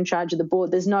shareholders are in charge of the board.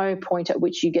 There's no point at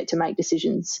which you get to make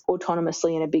decisions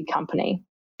autonomously in a big company.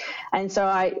 And so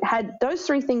I had those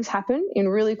three things happen in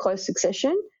really close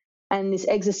succession. And this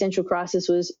existential crisis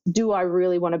was, do I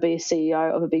really want to be a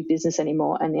CEO of a big business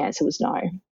anymore? And the answer was no.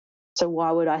 So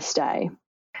why would I stay?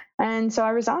 And so I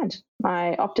resigned.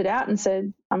 I opted out and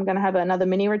said, I'm going to have another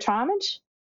mini retirement.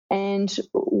 And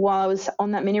while I was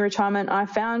on that mini retirement, I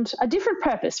found a different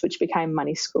purpose, which became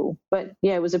money school. But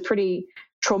yeah, it was a pretty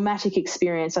traumatic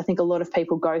experience. I think a lot of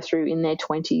people go through in their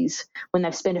 20s when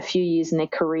they've spent a few years in their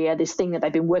career, this thing that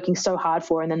they've been working so hard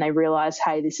for, and then they realize,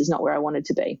 hey, this is not where I wanted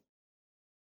to be.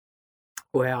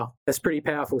 Wow, that's pretty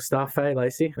powerful stuff, hey,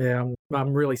 Lacey? Yeah,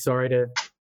 I'm really sorry to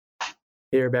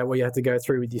hear about what you had to go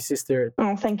through with your sister.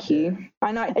 Oh, thank you.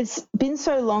 I know it's been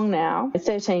so long now,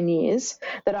 13 years,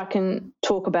 that I can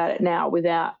talk about it now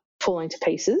without falling to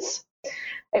pieces.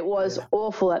 It was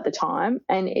awful at the time,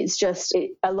 and it's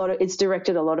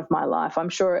directed a lot of my life. I'm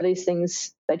sure these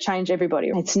things, they change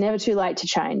everybody. It's never too late to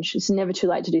change. It's never too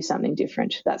late to do something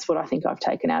different. That's what I think I've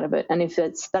taken out of it. And if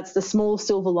that's the small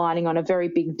silver lining on a very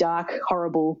big, dark,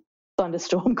 horrible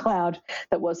thunderstorm cloud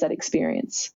that was that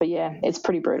experience. But yeah, it's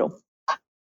pretty brutal.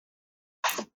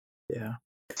 Yeah.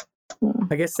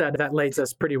 I guess that leads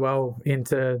us pretty well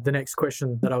into the next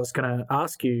question that I was going to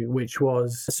ask you, which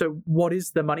was, so what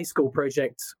is the Money School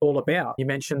project all about? You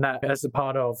mentioned that as a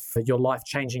part of your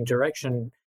life-changing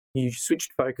direction, you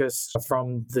switched focus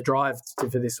from the drive for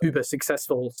this uber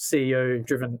successful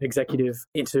CEO-driven executive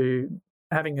into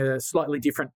having a slightly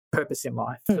different purpose in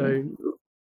life. So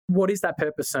what is that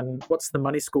purpose, and what's the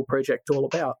Money School project all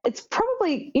about? It's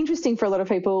probably interesting for a lot of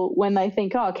people when they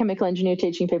think, oh, a chemical engineer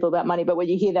teaching people about money, but when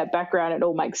you hear that background, it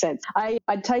all makes sense.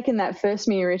 I'd taken that first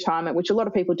mini retirement, which a lot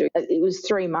of people do. It was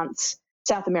 3 months,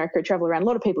 South America, travel around. A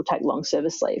lot of people take long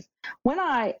service leave. When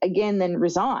I, again, then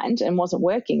resigned and wasn't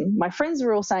working, my friends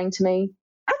were all saying to me,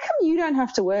 how come you don't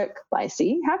have to work,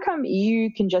 Lacey? How come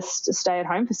you can just stay at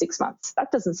home for 6 months?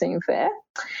 That doesn't seem fair.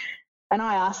 And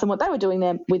I asked them what they were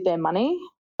doing with their money.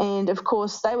 And, of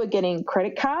course, they were getting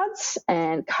credit cards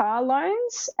and car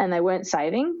loans, and they weren't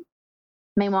saving.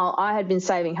 Meanwhile, I had been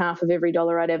saving half of every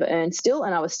dollar I'd ever earned still,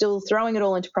 and I was still throwing it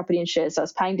all into property and shares. So I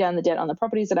was paying down the debt on the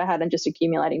properties that I had and just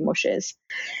accumulating more shares.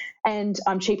 And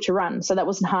I'm cheap to run, so that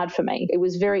wasn't hard for me. It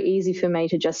was very easy for me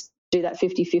to just do that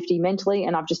 50-50 mentally,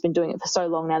 and I've just been doing it for so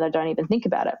long now that I don't even think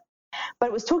about it. But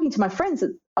it was talking to my friends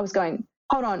that I was going,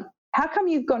 hold on, how come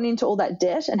you've gotten into all that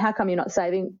debt, and how come you're not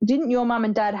saving? Didn't your mum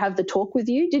and dad have the talk with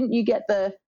you? Didn't you get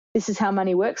the this is how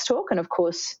money works talk? And, of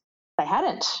course, they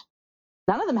hadn't.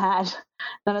 None of them had.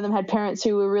 None of them had parents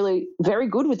who were really very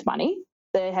good with money.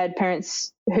 They had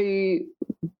parents who,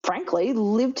 frankly,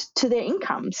 lived to their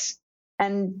incomes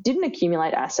and didn't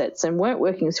accumulate assets and weren't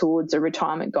working towards a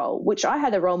retirement goal, which I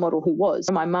had a role model who was.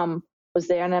 My mum was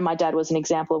there, and then my dad was an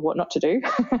example of what not to do.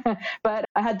 But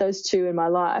I had those two in my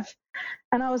life.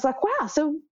 And I was like, wow,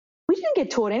 so we didn't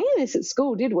get taught any of this at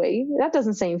school, did we? That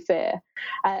doesn't seem fair.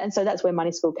 And so that's where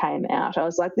Money School came out. I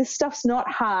was like, this stuff's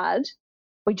not hard.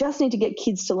 We just need to get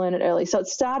kids to learn it early. So it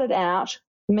started out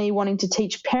me wanting to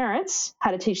teach parents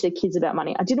how to teach their kids about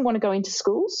money. I didn't want to go into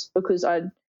schools because I'd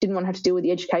didn't want to have to deal with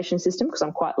the education system because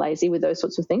I'm quite lazy with those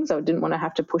sorts of things. I didn't want to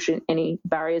have to push in any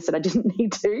barriers that I didn't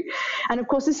need to. And of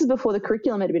course, this is before the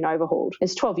curriculum had been overhauled.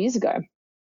 It's 12 years ago.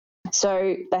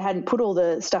 So they hadn't put all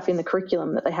the stuff in the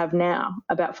curriculum that they have now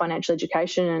about financial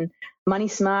education, and Money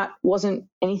Smart wasn't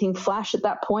anything flash at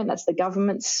that point. That's the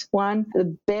government's one.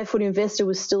 The Barefoot Investor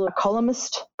was still a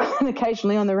columnist and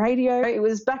occasionally on the radio. It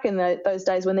was back in those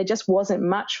days when there just wasn't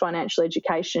much financial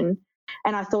education.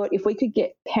 And I thought if we could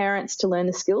get parents to learn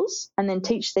the skills and then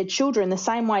teach their children the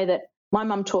same way that my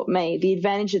mum taught me, the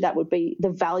advantage of that would be the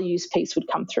values piece would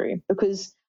come through,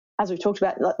 because as we've talked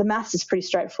about, like, the maths is pretty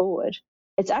straightforward.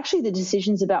 It's actually the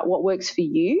decisions about what works for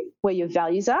you, where your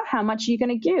values are, how much are you going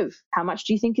to give, how much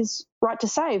do you think is right to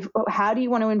save, how do you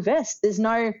want to invest? There's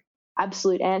no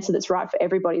absolute answer that's right for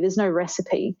everybody. There's no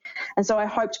recipe. And so I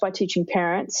hoped by teaching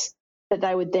parents that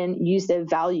they would then use their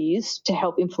values to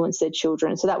help influence their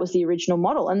children. So that was the original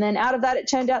model. And then out of that, it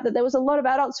turned out that there was a lot of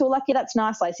adults who were like, yeah, that's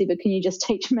nice, Lacey, but can you just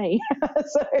teach me?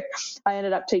 So I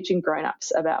ended up teaching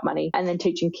grown-ups about money and then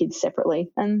teaching kids separately.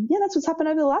 And yeah, that's what's happened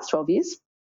over the last 12 years.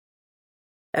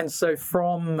 And so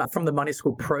from the Money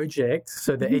School project,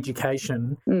 so the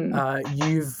education,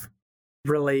 you've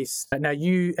released, now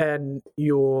you and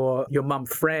your mum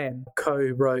Fran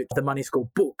co-wrote the Money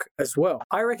School book as well.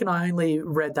 I reckon I only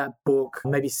read that book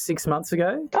maybe 6 months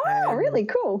ago. Oh, really?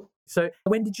 Cool. So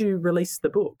when did you release the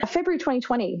book? February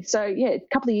 2020. So yeah, a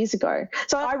couple of years ago.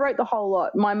 So I wrote the whole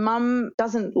lot. My mum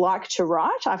doesn't like to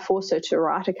write. I force her to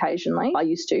write occasionally. I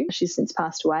used to. She's since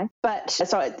passed away. But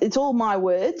so it's all my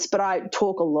words, but I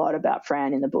talk a lot about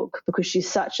Fran in the book because she's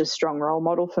such a strong role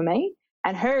model for me.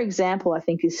 And her example, I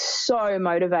think, is so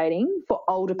motivating for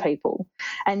older people.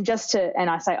 And I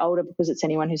say older because it's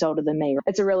anyone who's older than me.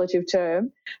 It's a relative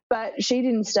term. But she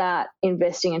didn't start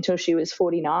investing until she was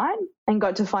 49 and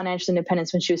got to financial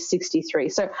independence when she was 63.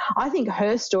 So I think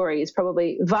her story is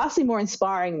probably vastly more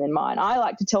inspiring than mine. I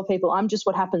like to tell people I'm just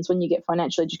what happens when you get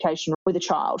financial education with a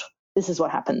child. This is what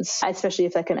happens, especially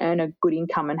if they can earn a good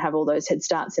income and have all those head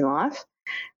starts in life.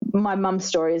 My mum's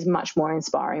story is much more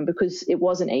inspiring because it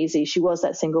wasn't easy. She was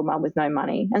that single mum with no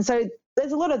money. And so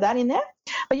there's a lot of that in there.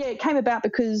 But yeah, it came about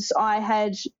because I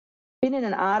had been in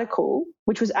an article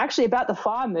which was actually about the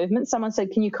FIRE movement. Someone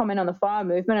said, can you comment on the FIRE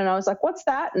movement? And I was like, what's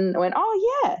that? And I went,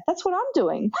 oh yeah, that's what I'm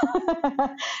doing.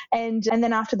 and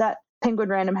then after that, Penguin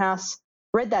Random House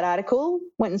read that article,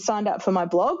 went and signed up for my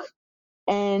blog.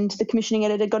 And the commissioning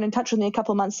editor got in touch with me a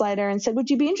couple of months later and said, would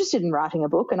you be interested in writing a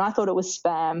book? And I thought it was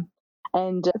spam.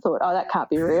 And I thought, oh, that can't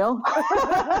be real.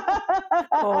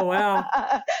 Oh, wow.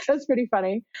 That's pretty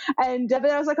funny. And but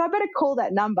I was like, I better call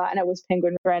that number. And it was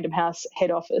Penguin Random House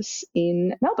head office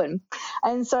in Melbourne.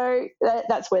 And so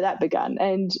that's where that began.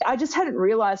 And I just hadn't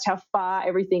realised how far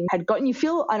everything had gotten. You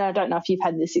feel, and I don't know if you've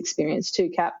had this experience too,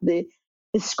 Cap, the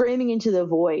screaming into the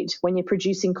void when you're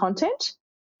producing content.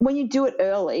 When you do it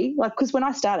early, like, because when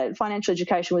I started, financial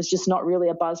education was just not really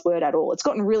a buzzword at all. It's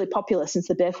gotten really popular since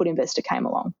the Barefoot Investor came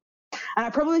along. And I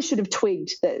probably should have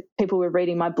twigged that people were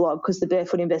reading my blog because the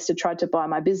Barefoot Investor tried to buy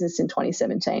my business in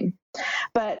 2017.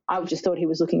 But I just thought he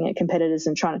was looking at competitors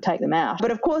and trying to take them out.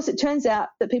 But of course, it turns out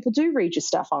that people do read your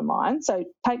stuff online. So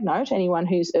take note, anyone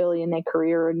who's early in their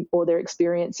career or their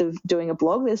experience of doing a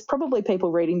blog, there's probably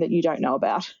people reading that you don't know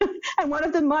about. And one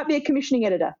of them might be a commissioning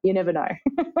editor. You never know.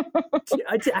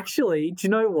 Actually, do you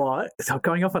know what? So I'm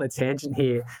going off on a tangent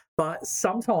here. But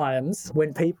sometimes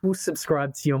when people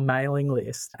subscribe to your mailing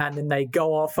list and then they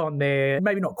go off on their,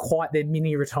 maybe not quite their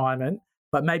mini retirement,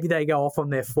 but maybe they go off on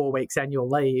their 4 weeks annual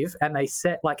leave and they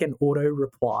set like an auto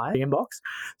reply inbox.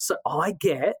 So I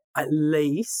get at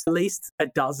least a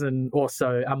dozen or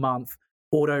so a month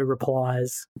auto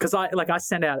replies because I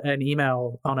send out an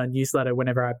email on a newsletter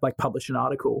whenever I publish an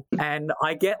article, and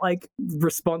I get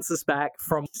responses back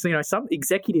from some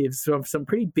executives of some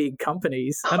pretty big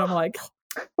companies, and I'm like,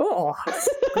 oh, it's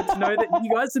good to know that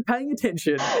you guys are paying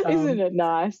attention. Isn't it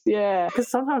nice? Yeah. Because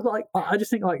sometimes I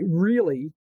just think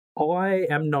really, I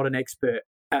am not an expert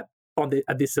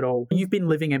at this at all. You've been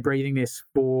living and breathing this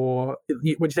for, would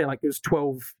you say, it was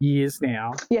 12 years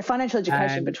now? Yeah, financial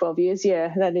education for 12 years.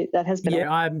 Yeah, that has been.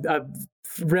 Yeah, I'm a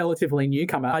relatively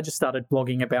newcomer. I just started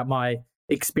blogging about my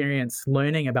experience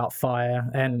learning about FIRE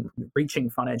and reaching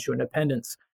financial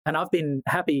independence. And I've been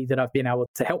happy that I've been able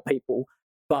to help people.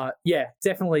 But yeah,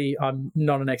 definitely I'm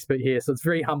not an expert here. So it's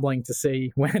very humbling to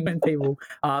see when people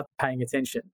are paying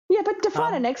attention. Yeah, but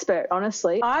define an expert,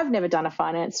 honestly. I've never done a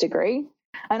finance degree.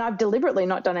 And I've deliberately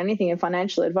not done anything in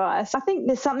financial advice. I think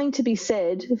there's something to be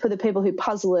said for the people who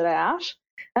puzzle it out.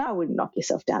 And I wouldn't knock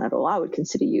yourself down at all. I would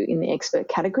consider you in the expert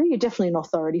category. You're definitely an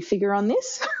authority figure on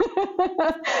this.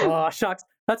 Oh, shucks.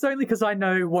 That's only because I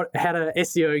know how to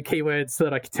SEO keywords so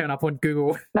that I can turn up on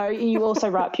Google. No, you also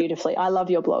write beautifully. I love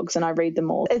your blogs and I read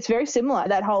them all. It's very similar.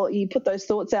 That whole, you put those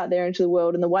thoughts out there into the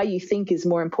world, and the way you think is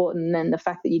more important than the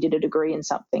fact that you did a degree in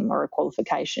something or a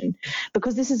qualification,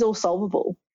 because this is all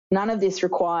solvable. None of this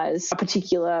requires a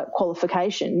particular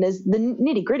qualification. There's the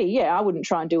nitty gritty. Yeah, I wouldn't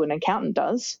try and do what an accountant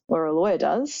does or a lawyer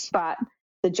does, but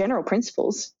the general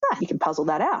principles, you can puzzle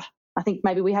that out. I think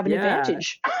maybe we have an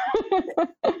advantage.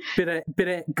 bit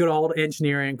of good old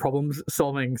engineering problem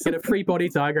solving. Get a free body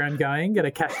diagram going, get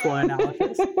a cash flow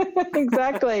analysis.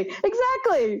 Exactly.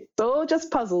 It's all just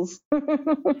puzzles.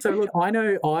 So look, I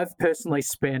know I've personally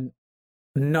spent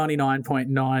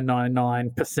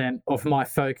 99.999% of my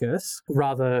focus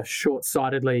rather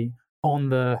short-sightedly on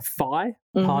the FI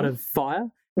part of fire.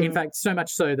 In fact, so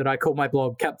much so that I call my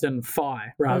blog Captain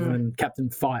Fi rather than Captain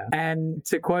Fire. And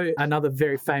to quote another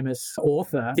very famous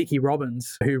author, Vicki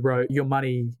Robbins, who wrote Your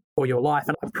Money or Your Life,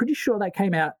 and I'm pretty sure that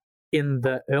came out in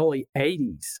the early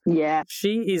 80s. Yeah.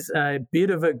 She is a bit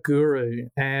of a guru,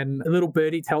 and a little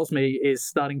birdie tells me is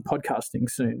starting podcasting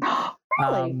soon.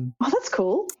 Really? That's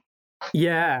cool.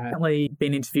 Yeah, recently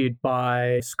been interviewed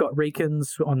by Scott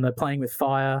Reekins on the Playing with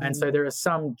Fire. And so there are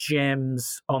some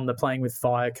gems on the Playing with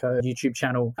Fire YouTube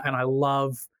channel. And I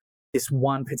love this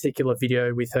one particular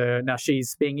video with her. Now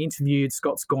she's being interviewed.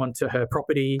 Scott's gone to her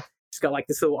property. She's got like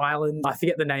this little island. I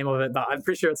forget the name of it, but I'm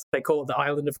pretty sure they call it the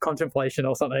Island of Contemplation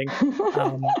or something.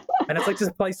 And it's like just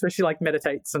a place where she like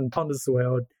meditates and ponders the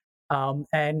world.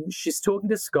 And she's talking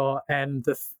to Scott, and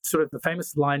the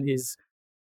famous line is,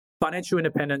 financial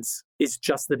independence is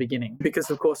just the beginning. Because,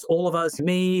 of course, all of us,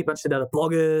 me, a bunch of the other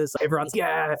bloggers, everyone's,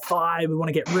 fine, we want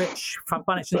to get rich,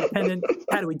 financially independent.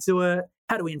 How do we do it?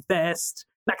 How do we invest?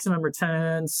 Maximum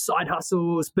returns, side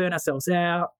hustles, burn ourselves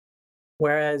out.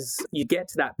 Whereas you get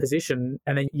to that position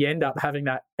and then you end up having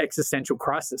that existential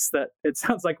crisis that it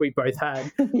sounds like we both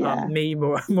had, me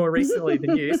more recently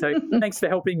than you. So thanks for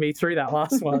helping me through that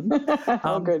last one.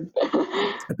 Good.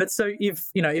 But so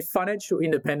if financial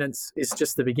independence is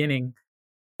just the beginning,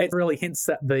 it really hints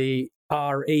that the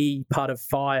RE part of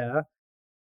FIRE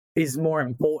is more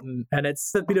important, and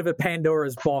it's a bit of a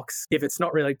Pandora's box if it's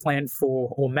not really planned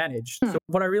for or managed. So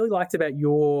what I really liked about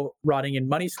your writing in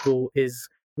Money School is,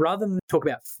 rather than talk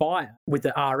about FIRE with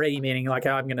the RE, meaning like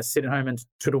I'm going to sit at home and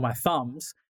twiddle my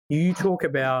thumbs, you talk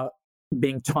about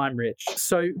being time rich.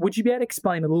 So would you be able to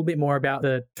explain a little bit more about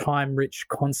the time rich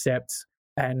concept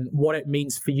and what it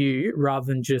means for you, rather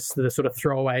than just the sort of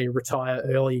throwaway retire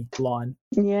early line?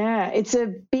 Yeah, it's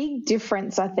a big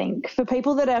difference, I think, for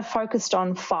people that are focused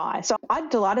on FI. So I'm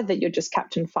delighted that you're just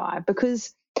Captain FI,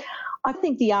 because I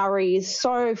think the RE is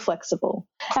so flexible.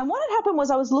 And what had happened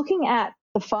was I was looking at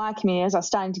the FIRE community as I was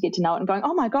starting to get to know it and going,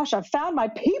 oh my gosh, I've found my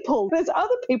people. There's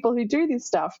other people who do this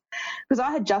stuff. Because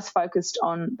I had just focused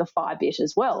on the FIRE bit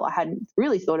as well. I hadn't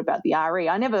really thought about the RE.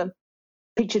 I never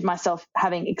pictured myself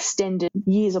having extended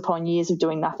years upon years of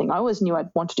doing nothing. I always knew I'd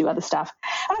want to do other stuff.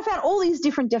 And I found all these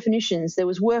different definitions. There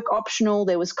was work optional,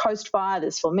 there was coast fire,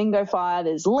 there's flamingo fire,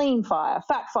 there's lean fire,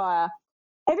 fat fire.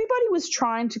 Everybody was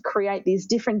trying to create these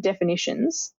different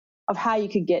definitions of how you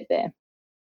could get there.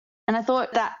 And I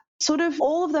thought that sort of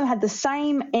all of them had the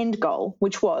same end goal,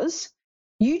 which was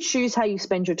you choose how you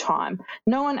spend your time.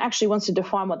 No one actually wants to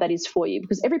define what that is for you,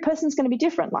 because every person's going to be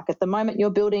different. Like at the moment,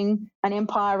 you're building an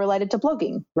empire related to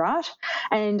blogging, right?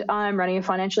 And I'm running a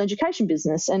financial education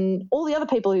business, and all the other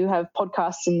people who have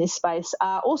podcasts in this space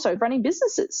are also running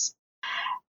businesses.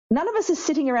 None of us is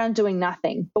sitting around doing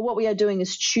nothing, but what we are doing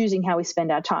is choosing how we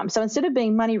spend our time. So instead of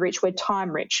being money rich, we're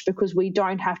time rich, because we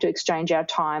don't have to exchange our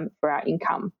time for our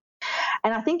income.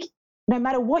 And I think no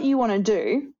matter what you want to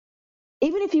do,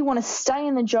 even if you want to stay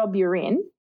in the job you're in,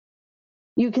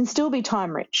 you can still be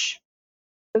time rich,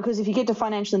 because if you get to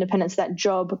financial independence, that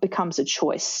job becomes a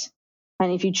choice.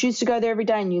 And if you choose to go there every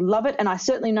day and you love it, and I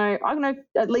know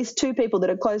at least 2 people that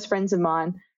are close friends of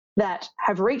mine that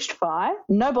have reached FIRE,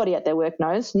 nobody at their work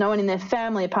knows, no one in their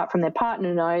family apart from their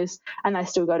partner knows, and they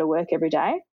still go to work every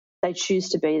day. They choose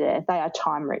to be there. They are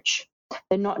time rich.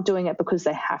 They're not doing it because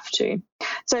they have to.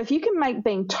 So if you can make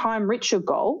being time rich your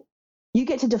goal, you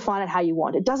get to define it how you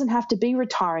want. It doesn't have to be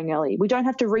retiring early. We don't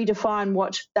have to redefine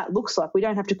what that looks like. We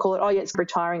don't have to call it, it's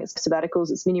retiring, it's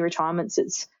sabbaticals, it's mini retirements,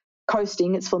 it's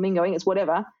coasting, it's flamingoing, it's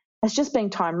whatever. It's just being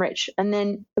time rich. And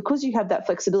then because you have that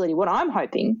flexibility, what I'm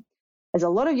hoping is a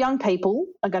lot of young people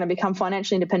are going to become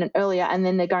financially independent earlier, and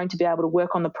then they're going to be able to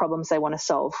work on the problems they want to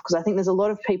solve. Because I think there's a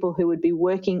lot of people who would be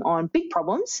working on big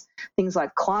problems, things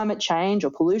like climate change or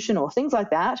pollution or things like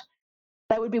that.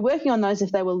 They would be working on those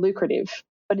if they were lucrative,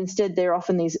 but instead they're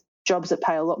often these jobs that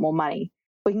pay a lot more money.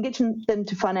 we can get them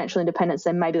to financial independence,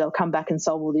 then maybe they'll come back and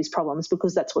solve all these problems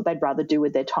because that's what they'd rather do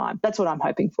with their time. That's what I'm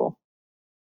hoping for.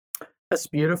 That's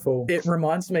beautiful. It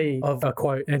reminds me of a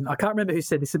quote, and I can't remember who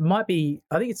said this. It might be,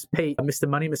 I think it's Pete, Mr.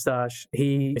 Money Moustache.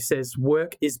 He says,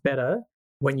 work is better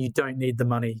when you don't need the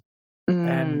money.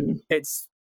 And it's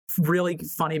really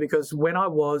funny because when I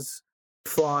was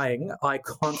flying, I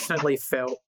constantly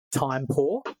felt time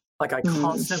poor. Like I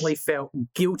constantly felt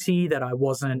guilty that I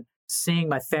wasn't seeing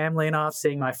my family enough,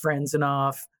 seeing my friends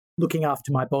enough, looking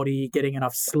after my body, getting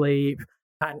enough sleep.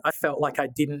 And I felt like I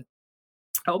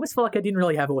almost felt like I didn't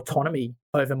really have autonomy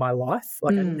over my life.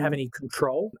 Like I didn't have any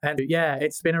control. And yeah,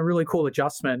 it's been a really cool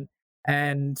adjustment.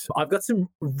 And I've got some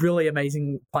really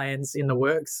amazing plans in the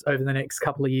works over the next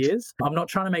couple of years. I'm not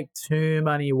trying to make too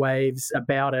many waves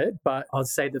about it, but I'd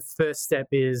say the first step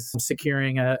is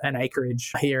securing an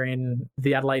acreage here in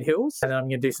the Adelaide Hills. And then I'm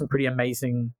going to do some pretty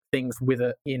amazing things with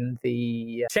it in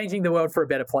the changing the world for a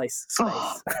better place space.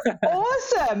 Oh,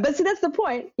 awesome. But see, that's the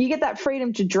point. You get that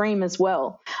freedom to dream as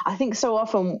well. I think so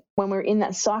often when we're in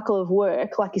that cycle of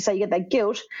work, like you say, you get that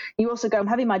guilt. You also go, I'm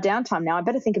having my downtime now. I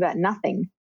better think about nothing.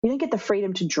 You don't get the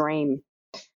freedom to dream.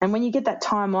 And when you get that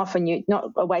time off and you're not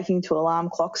awaking to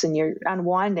alarm clocks and you're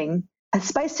unwinding, a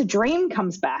space to dream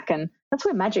comes back, and that's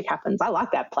where magic happens. I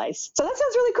like that place. So that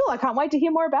sounds really cool. I can't wait to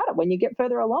hear more about it when you get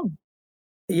further along.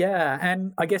 Yeah,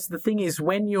 and I guess the thing is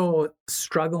when you're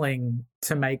struggling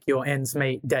to make your ends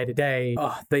meet day to day,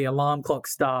 the alarm clock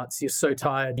starts, you're so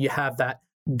tired, you have that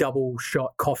double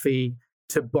shot coffee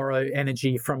to borrow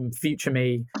energy from future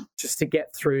me just to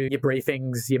get through your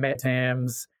briefings, your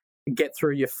exams, get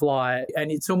through your flight. And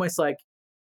it's almost like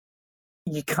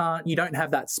you don't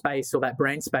have that space or that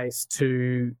brain space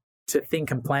to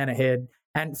think and plan ahead.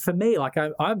 And for me, like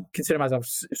I consider myself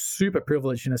super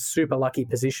privileged in a super lucky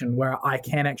position where I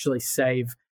can actually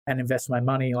save and invest my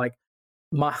money. Like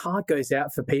my heart goes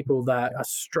out for people that are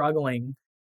struggling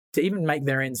to even make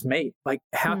their ends meet. Like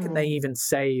how can they even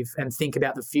save and think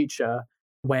about the future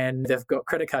when they've got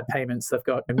credit card payments, they've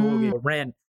got a mortgage or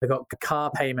rent, they've got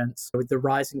car payments. With the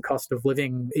rising cost of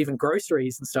living, even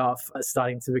groceries and stuff are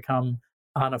starting to become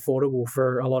unaffordable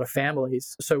for a lot of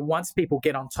families. So once people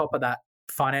get on top of that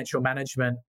financial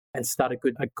management and start a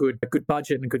good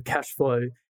budget and a good cash flow,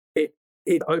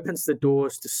 it opens the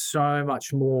doors to so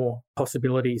much more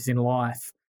possibilities in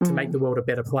life to make the world a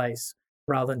better place,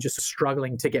 rather than just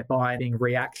struggling to get by and being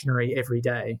reactionary every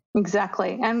day.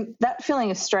 Exactly. And that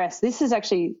feeling of stress, this is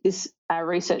actually this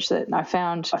research that I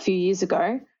found a few years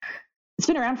ago. It's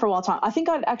been around for a while time. I think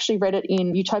I'd actually read it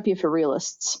in Utopia for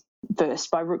Realists first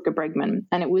by Rutger Bregman.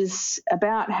 And it was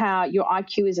about how your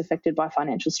IQ is affected by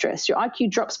financial stress. Your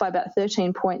IQ drops by about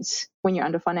 13 points when you're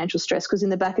under financial stress because in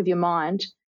the back of your mind,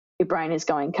 your brain is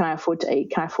going, can I afford to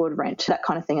eat? Can I afford rent? That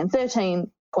kind of thing. And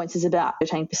 13 points is about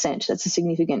 13%. That's a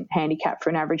significant handicap for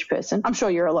an average person. I'm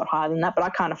sure you're a lot higher than that, but I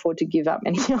can't afford to give up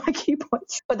any IQ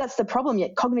points. But that's the problem,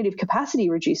 yet cognitive capacity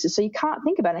reduces, so you can't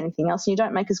think about anything else and you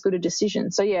don't make as good a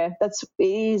decision. So yeah,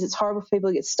 it's horrible for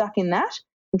people to get stuck in that,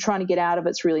 and trying to get out of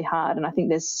it's really hard. And I think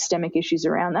there's systemic issues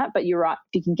around that, but you're right,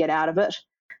 if you can get out of it,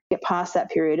 get past that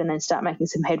period and then start making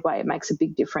some headway, it makes a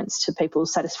big difference to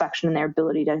people's satisfaction and their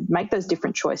ability to make those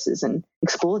different choices and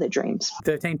explore their dreams.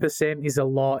 13% is a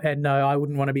lot. And no, I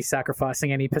wouldn't want to be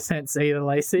sacrificing any percents either,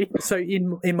 Lacey. So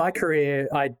in my career,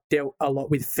 I dealt a lot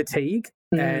with fatigue.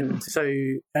 And so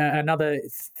another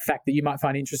fact that you might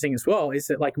find interesting as well is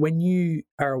that like when you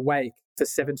are awake for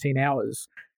 17 hours,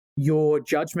 your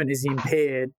judgment is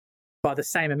impaired by the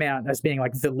same amount as being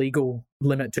like the legal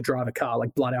limit to drive a car,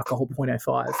 like blood alcohol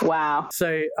 0.05. Wow.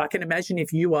 So I can imagine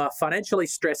if you are financially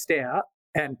stressed out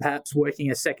and perhaps working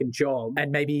a second job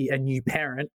and maybe a new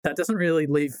parent, that doesn't really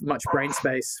leave much brain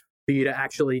space for you to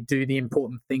actually do the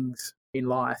important things in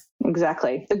life.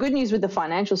 Exactly. The good news with the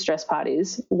financial stress part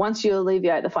is once you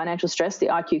alleviate the financial stress, the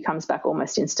IQ comes back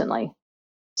almost instantly.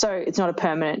 So it's not a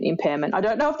permanent impairment. I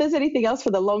don't know if there's anything else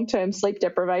for the long-term sleep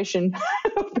deprivation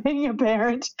of being a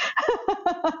parent.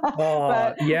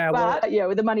 But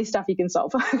with the money stuff you can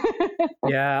solve.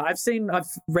 Yeah, I've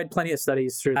read plenty of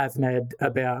studies through AvMed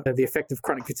about the effect of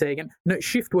chronic fatigue. And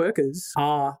shift workers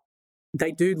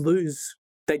they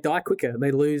die quicker.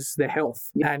 They lose their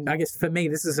health. Yeah. And I guess for me,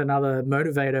 this is another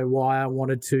motivator why I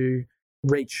wanted to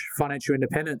reach financial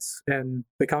independence and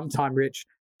become time rich,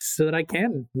 so that I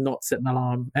can not set an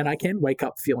alarm and I can wake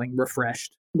up feeling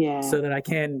refreshed. Yeah. So that I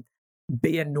can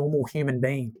be a normal human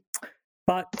being.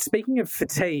 But speaking of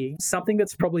fatigue, something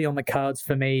that's probably on the cards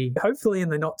for me, hopefully in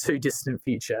the not too distant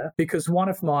future, because one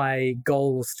of my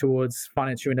goals towards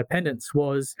financial independence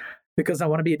was because I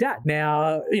want to be a dad.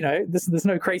 Now, there's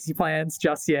no crazy plans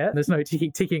just yet. There's no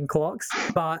ticking clocks,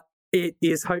 but it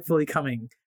is hopefully coming.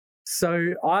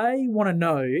 So I want to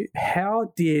know,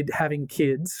 how did having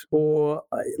kids, or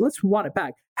let's wind it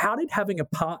back, how did having a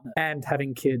partner and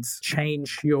having kids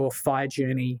change your FI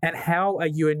journey? And how are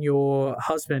you and your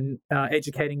husband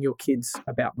educating your kids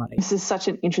about money? This is such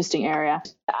an interesting area.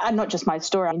 And not just my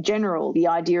story. In general, the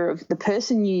idea of the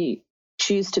person you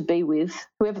choose to be with,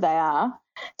 whoever they are,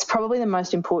 it's probably the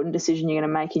most important decision you're going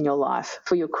to make in your life,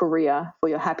 for your career, for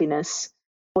your happiness,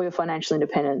 for your financial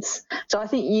independence. So I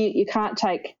think you can't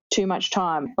take too much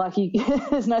time. Like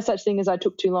there's no such thing as I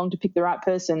took too long to pick the right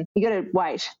person. You got to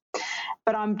wait.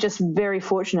 But I'm just very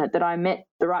fortunate that I met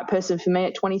the right person for me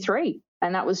at 23,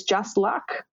 and that was just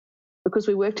luck, because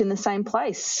we worked in the same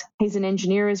place. He's an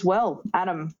engineer as well,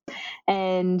 Adam.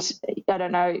 And I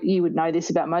don't know, you would know this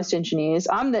about most engineers.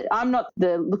 I'm not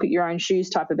the look at your own shoes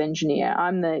type of engineer.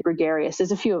 I'm the gregarious.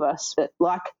 There's a few of us that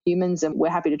like humans and we're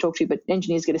happy to talk to you, but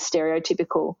engineers get a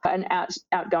stereotypical. An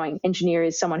outgoing engineer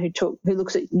is someone who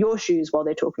looks at your shoes while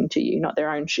they're talking to you, not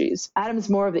their own shoes. Adam's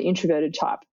more of the introverted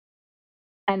type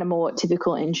and a more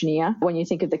typical engineer when you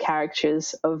think of the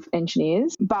characters of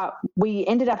engineers. But we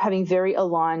ended up having very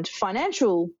aligned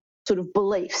financial sort of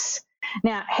beliefs.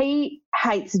 Now, he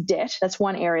hates debt. That's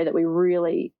one area that we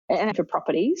really, and for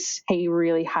properties, he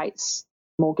really hates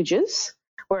mortgages,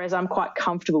 whereas I'm quite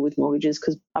comfortable with mortgages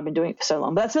because I've been doing it for so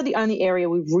long. But that's not the only area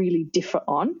we really differ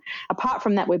on. Apart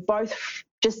from that, we're both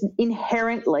just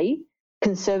inherently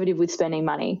conservative with spending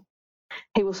money.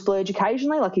 He will splurge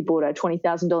occasionally, like he bought a $20,000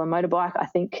 motorbike, I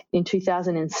think, in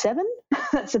 2007.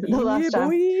 That's the last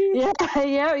time.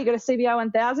 Yeah, he got a CBR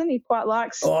 1000. He quite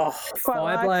likes. Oh,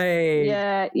 Fireblade.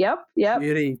 Yeah, yep.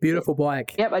 Beautiful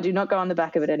bike. Yep, I do not go on the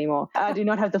back of it anymore. I do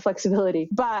not have the flexibility.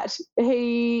 But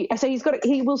he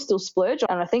will still splurge.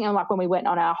 And I think, like when we went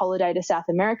on our holiday to South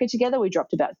America together, we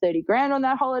dropped about 30 grand on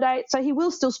that holiday. So he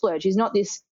will still splurge. He's not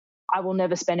this I will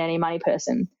never spend any money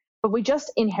person. But we just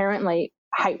inherently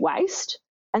hate waste.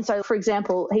 And so, for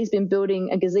example, he's been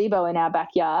building a gazebo in our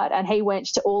backyard, and he went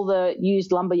to all the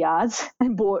used lumber yards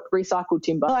and bought recycled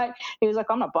timber. He was like,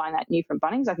 I'm not buying that new from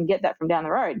Bunnings. I can get that from down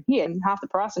the road here, and half the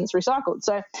price, and it's recycled.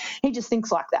 So he just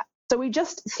thinks like that. So we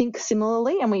just think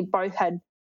similarly, and we both had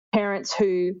parents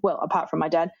who, well, apart from my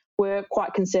dad, were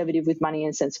quite conservative with money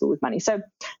and sensible with money. So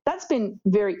that's been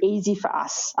very easy for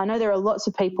us. I know there are lots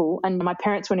of people, and my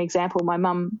parents were an example. My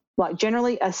mum, like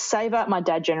generally a saver, my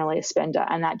dad generally a spender,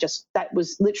 and that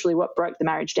was literally what broke the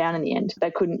marriage down in the end.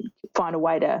 They couldn't find a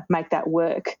way to make that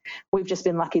work. We've just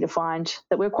been lucky to find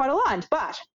that we're quite aligned.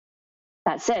 But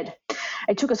that said,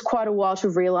 it took us quite a while to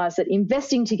realise that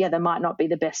investing together might not be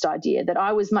the best idea, that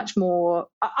I was much more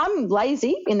 – I'm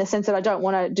lazy in the sense that I don't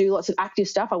want to do lots of active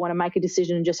stuff. I want to make a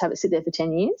decision and just have it sit there for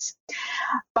 10 years.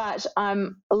 But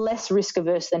I'm less risk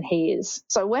averse than he is.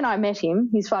 So when I met him,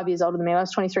 he's 5 years older than me. I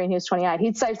was 23 and he was 28.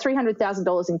 He'd saved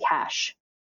 $300,000 in cash.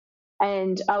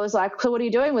 And I was like, so what are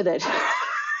you doing with it?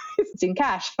 It's in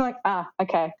cash. I'm like,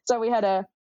 okay. So we had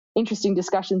interesting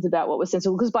discussions about what was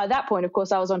sensible, because by that point, of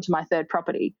course, I was onto my third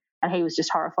property, and he was just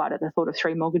horrified at the thought of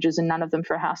 3 mortgages and none of them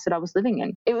for a house that I was living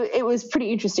in. It was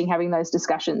pretty interesting having those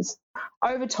discussions.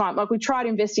 Over time, like we tried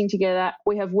investing together,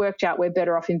 we have worked out we're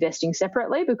better off investing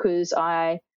separately, because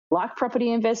I like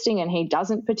property investing and he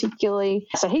doesn't particularly.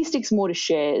 So he sticks more to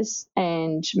shares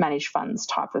and managed funds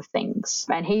type of things.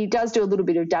 And he does do a little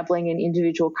bit of dabbling in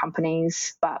individual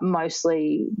companies, but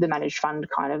mostly the managed fund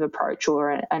kind of approach,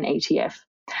 or an ETF.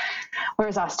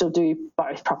 Whereas I still do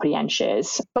both property and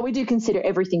shares. But we do consider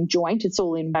everything joint. It's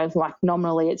all in both, like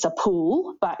nominally it's a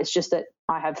pool, but it's just that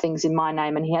I have things in my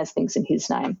name and he has things in his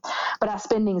name. But our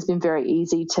spending has been very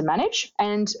easy to manage.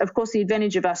 And of course, the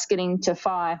advantage of us getting to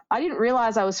FI, I didn't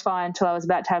realise I was FI until I was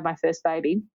about to have my first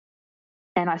baby.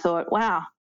 And I thought, wow,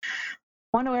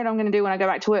 wonder what I'm going to do when I go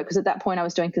back to work, because at that point I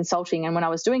was doing consulting. And when I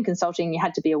was doing consulting, you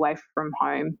had to be away from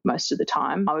home most of the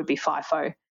time. I would be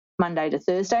FIFO Monday to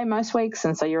Thursday most weeks,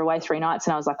 and so you're away 3 nights,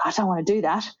 and I was like, I don't want to do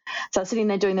that. So I was sitting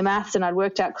there doing the maths, and I'd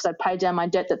worked out, because I'd paid down my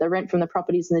debt, that the rent from the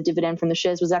properties and the dividend from the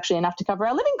shares was actually enough to cover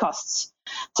our living costs.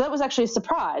 So that was actually a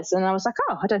surprise, and I was like,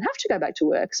 oh, I don't have to go back to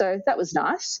work. So that was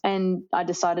nice, and I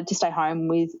decided to stay home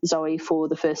with Zoe for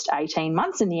the first 18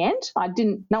 months in the end.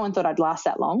 No one thought I'd last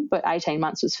that long, but 18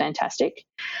 months was fantastic.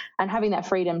 And having that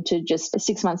freedom to just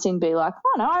 6 months in be like,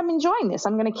 oh no, I'm enjoying this,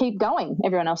 I'm going to keep going.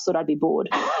 Everyone else thought I'd be bored.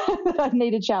 I'd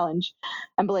need a challenge.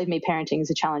 And believe me, parenting is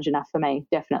a challenge enough for me,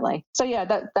 definitely. So yeah,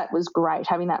 that was great,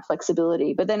 having that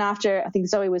flexibility. But then after, I think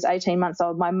Zoe was 18 months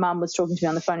old, my mum was talking to me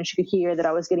on the phone, and she could hear that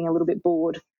I was getting a little bit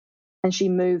bored. And she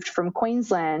moved from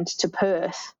Queensland to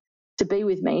Perth to be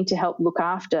with me to help look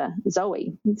after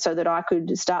Zoe so that I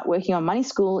could start working on money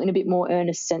school in a bit more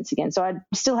earnest sense again. So I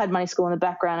still had money school in the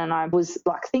background and I was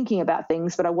like thinking about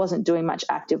things, but I wasn't doing much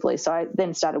actively. So I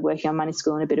then started working on money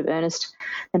school in a bit of earnest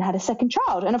and had a second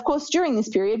child. And of course, during this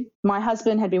period, my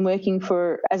husband had been working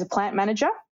as a plant manager.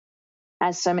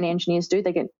 As so many engineers do,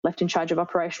 they get left in charge of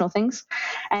operational things.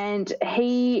 And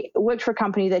he worked for a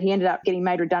company that he ended up getting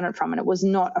made redundant from, and it was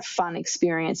not a fun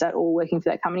experience at all working for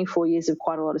that company, 4 years of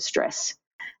quite a lot of stress.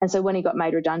 And so when he got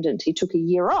made redundant, he took a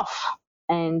year off,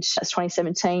 and it's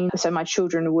 2017. So my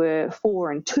children were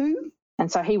 4 and 2.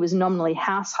 And so he was nominally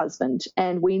house husband,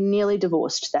 and we nearly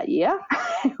divorced that year.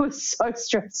 It was so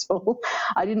stressful.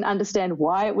 I didn't understand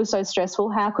why it was so stressful.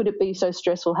 How could it be so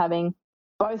stressful having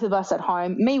both of us at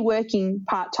home, me working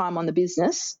part-time on the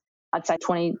business, I'd say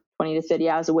 20 to 30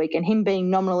 hours a week, and him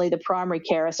being nominally the primary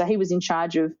carer. So he was in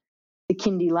charge of the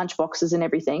kindy lunch boxes and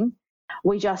everything.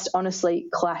 We just honestly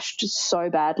clashed so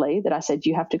badly that I said,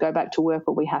 you have to go back to work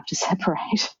or we have to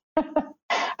separate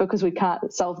because we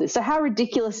can't solve this. So how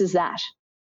ridiculous is that,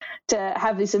 to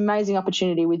have this amazing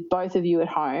opportunity with both of you at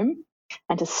home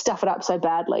and to stuff it up so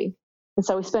badly? And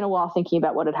so we spent a while thinking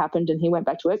about what had happened, and he went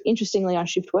back to work, interestingly on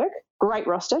shift work. Great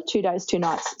roster, 2 days, 2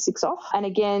 nights, 6 off. And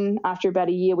again, after about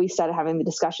a year, we started having the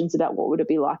discussions about what would it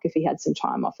be like if he had some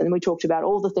time off. And then we talked about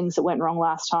all the things that went wrong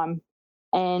last time.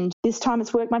 And this time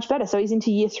it's worked much better. So he's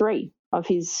into year 3 of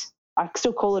his, I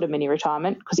still call it a mini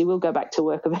retirement because he will go back to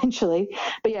work eventually.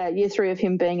 But yeah, year 3 of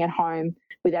him being at home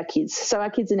with our kids. So our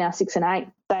kids are now 6 and 8.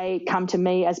 They come to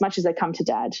me as much as they come to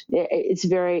Dad. It's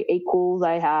very equal.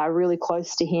 They are really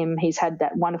close to him. He's had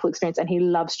that wonderful experience and he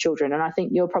loves children. And I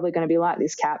think you're probably going to be like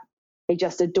this, Cap. He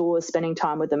just adores spending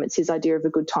time with them. It's his idea of a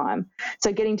good time.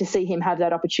 So getting to see him have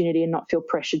that opportunity and not feel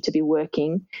pressured to be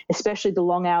working, especially the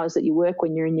long hours that you work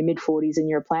when you're in your mid-40s and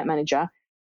you're a plant manager,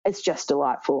 it's just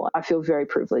delightful. I feel very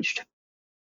privileged.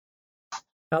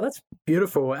 Oh, that's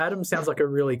beautiful. Adam sounds like a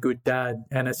really good dad,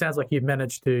 and it sounds like you've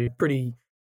managed to pretty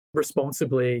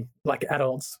responsibly, like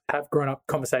adults, have grown-up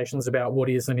conversations about what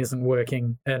is and isn't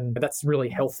working, and that's really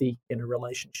healthy in a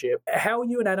relationship. How are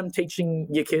you and Adam teaching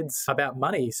your kids about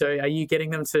money? So are you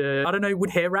getting them to, I don't know, would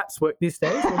hair wraps work these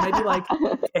days? Or maybe like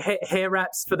hair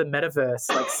wraps for the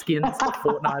metaverse, like skins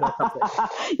for Fortnite or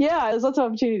something? Yeah, there's lots of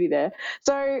opportunity there.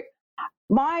 So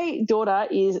my daughter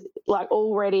is like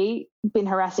already been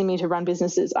harassing me to run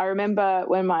businesses. I remember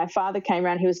when my father came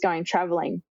around, he was going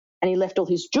traveling and he left all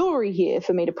his jewelry here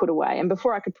for me to put away. And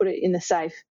before I could put it in the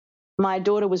safe, my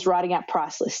daughter was writing out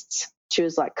price lists. She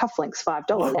was like, cufflinks,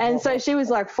 $5. And so she was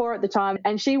like 4 at the time,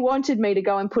 and she wanted me to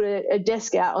go and put a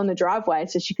desk out on the driveway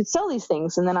so she could sell these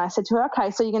things. And then I said to her, okay,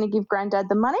 so you're going to give Granddad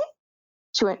the money?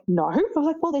 She went, no. I was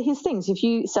like, well, they're his things. If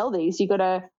you sell these, you've got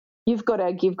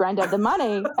to give Granddad the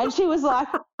money. And she was like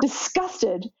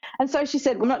disgusted. And so she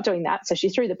said, we're not doing that. So she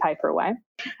threw the paper away.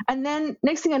 And then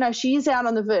next thing I know, she is out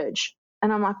on the verge.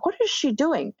 And I'm like, what is she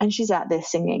doing? And she's out there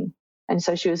singing. And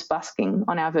so she was busking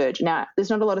on our verge. Now,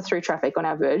 there's not a lot of through traffic on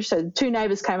our verge. So 2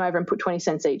 neighbours came over and put 20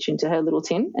 cents each into her little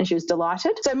tin, and she was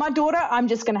delighted. So my daughter, I'm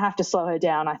just going to have to slow her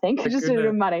down, I think, just a bit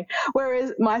of money.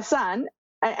 Whereas my son,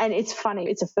 and it's funny,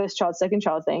 it's a first child, second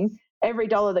child thing. Every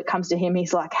dollar that comes to him,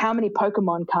 he's like, how many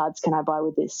Pokemon cards can I buy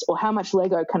with this? Or how much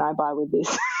Lego can I buy with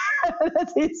this?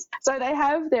 That's it. So they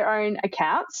have their own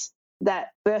accounts that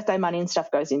birthday money and stuff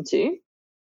goes into,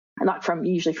 like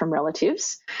usually from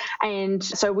relatives. And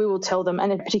so we will tell them,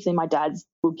 and particularly my dad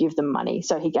will give them money.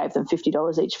 So he gave them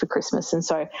 $50 each for Christmas. And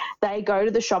so they go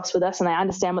to the shops with us and they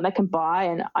understand what they can buy.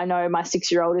 And I know my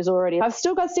 6-year-old is already, I've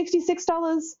still got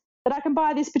 $66 that I can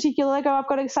buy this particular Lego. I've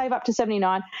got to save up to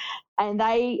 $79. And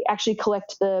they actually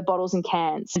collect the bottles and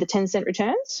cans, the 10-cent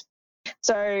returns.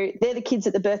 So they're the kids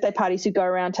at the birthday parties who go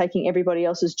around taking everybody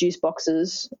else's juice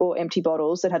boxes or empty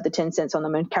bottles that have the 10 cents on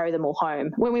them and carry them all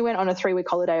home. When we went on a 3-week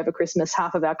holiday over Christmas,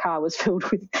 half of our car was filled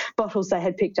with bottles they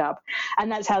had picked up,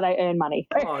 and that's how they earn money.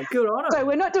 Oh, good on them. So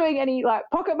we're not doing any like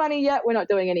pocket money yet. We're not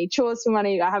doing any chores for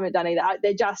money. I haven't done either.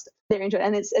 They're into it.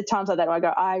 And it's at times like that where I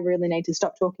go, I really need to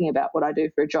stop talking about what I do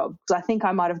for a job because I think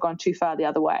I might have gone too far the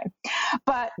other way.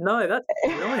 But no, that's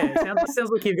brilliant.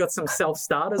 Sounds like you've got some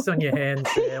self-starters on your hands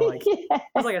there. Like, yeah.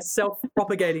 It's like a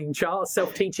self-propagating child,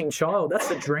 self-teaching child. That's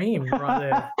the dream right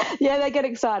there. Yeah, they get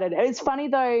excited. It's funny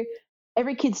though,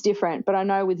 every kid's different, but I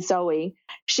know with Zoe,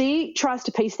 she tries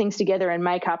to piece things together and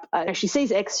make up. She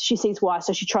sees X, she sees Y,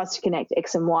 so she tries to connect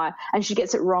X and Y, and she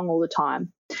gets it wrong all the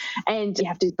time. And you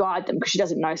have to guide them because she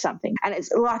doesn't know something. And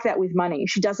it's like that with money.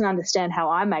 She doesn't understand how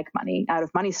I make money out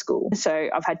of money school. So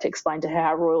I've had to explain to her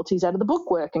how royalties out of the book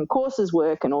work and courses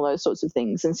work and all those sorts of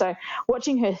things. And so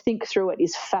watching her think through it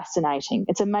is fascinating.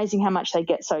 It's amazing how much they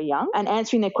get so young, and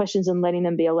answering their questions and letting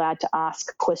them be allowed to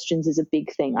ask questions is a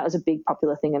big thing. That was a big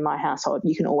popular thing in my household.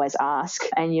 You can always ask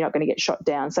and you're not going to get shot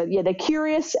down. So yeah, they're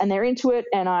curious and they're into it,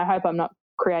 and I hope I'm not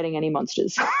creating any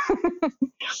monsters.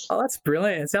 Oh, that's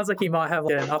brilliant. It sounds like you might have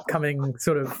an upcoming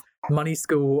sort of money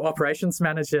school operations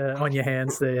manager on your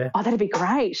hands there. Oh, that'd be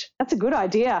great. That's a good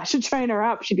idea. I should train her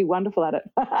up. She'd be wonderful at it.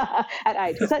 At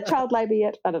 8. Is that child labour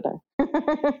yet? I don't know.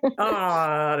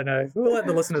 I don't know. We'll let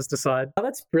the listeners decide. Oh,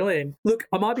 that's brilliant. Look,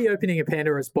 I might be opening a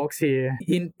Pandora's box here.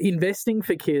 In investing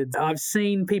for kids, I've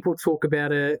seen people talk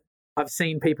about it. I've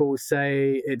seen people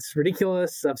say it's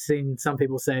ridiculous. I've seen some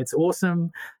people say it's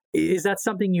awesome. Is that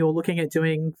something you're looking at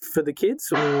doing for the kids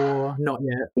or not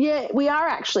yet? Yeah, we are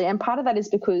actually. And part of that is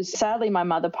because sadly my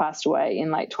mother passed away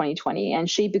in late 2020, and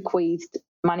she bequeathed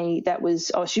money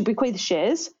she bequeathed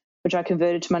shares, which I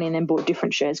converted to money and then bought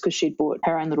different shares because she'd bought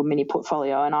her own little mini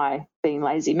portfolio, and I, being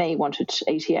lazy me, wanted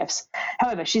ETFs.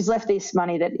 However, she's left this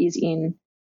money that is in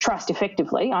trust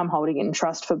effectively. I'm holding it in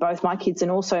trust for both my kids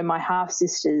and also my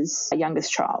half-sister's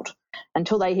youngest child.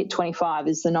 Until they hit 25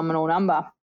 is the nominal number.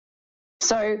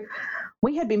 So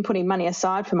we had been putting money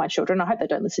aside for my children. I hope they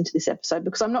don't listen to this episode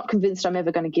because I'm not convinced I'm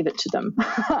ever going to give it to them.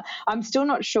 I'm still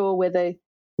not sure whether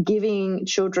giving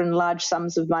children large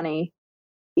sums of money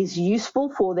is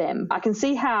useful for them. I can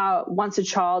see how once a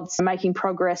child's making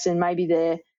progress and maybe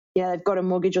they've got a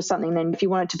mortgage or something, then if you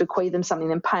wanted to bequeath them something,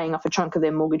 then paying off a chunk of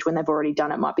their mortgage when they've already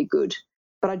done it might be good.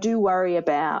 But I do worry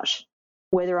about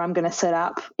whether I'm going to set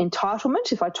up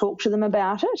entitlement if I talk to them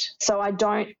about it. So I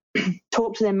don't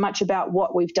talk to them much about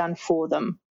what we've done for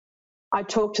them. I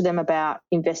talk to them about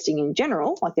investing in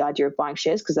general, like the idea of buying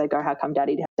shares, because they go, how come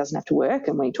daddy doesn't have to work?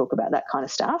 And we talk about that kind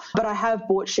of stuff. But I have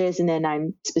bought shares in their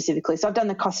name specifically. So I've done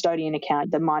the custodian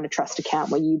account, the minor trust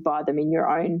account, where you buy them in your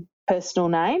own personal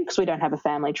name because we don't have a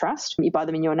family trust. You buy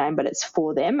them in your name, but it's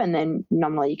for them. And then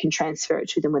nominally you can transfer it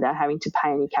to them without having to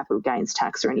pay any capital gains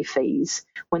tax or any fees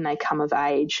when they come of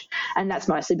age. And that's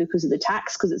mostly because of the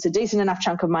tax, because it's a decent enough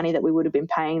chunk of money that we would have been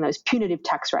paying those punitive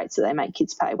tax rates that they make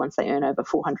kids pay once they earn over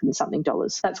 $400 and something.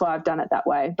 That's why I've done it that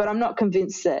way. But I'm not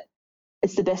convinced that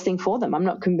it's the best thing for them. I'm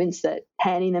not convinced that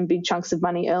handing them big chunks of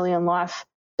money early in life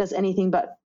does anything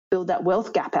but build that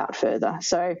wealth gap out further.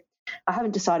 So I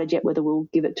haven't decided yet whether we'll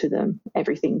give it to them,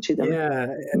 everything to them. Yeah,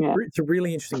 it's a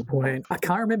really interesting point. I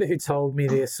can't remember who told me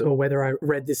this or whether I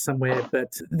read this somewhere,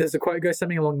 but there's a quote goes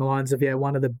something along the lines of,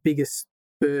 one of the biggest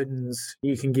burdens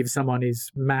you can give someone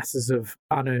is masses of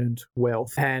unearned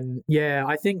wealth. And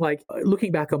I think like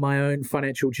looking back on my own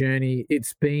financial journey,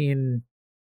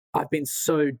 I've been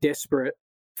so desperate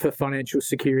for financial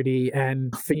security,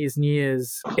 and for years and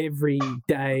years, every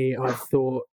day I've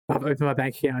opened my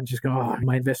bank account and just go,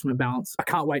 my investment balance, I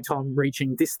can't wait till I'm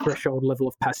reaching this threshold level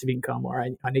of passive income, or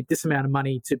I need this amount of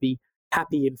money to be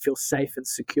happy and feel safe and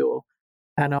secure.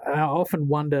 And I often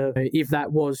wonder if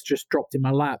that was just dropped in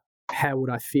my lap, how would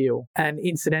I feel? And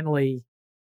incidentally,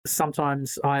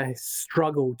 sometimes I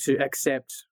struggle to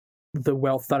accept the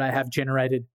wealth that I have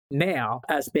generated now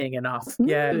as being enough.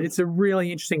 Yeah, it's a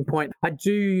really interesting point. I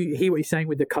do hear what you're saying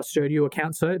with the custodial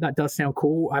account, so that does sound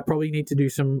cool. I probably need to do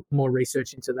some more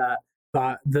research into that.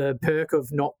 But the perk of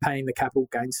not paying the capital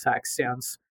gains tax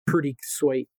sounds pretty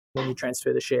sweet when you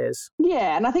transfer the shares.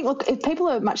 Yeah, and I think, look, if people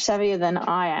are much savvier than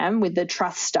I am with the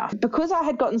trust stuff, because I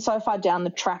had gotten so far down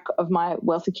the track of my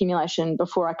wealth accumulation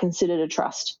before I considered a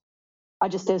trust,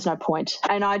 there's no point.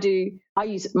 And I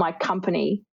use my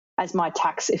company as my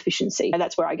tax efficiency. And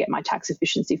that's where I get my tax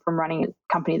efficiency, from running a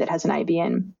company that has an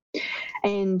ABN.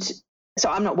 And so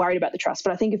I'm not worried about the trust.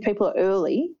 But I think if people are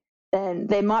early, then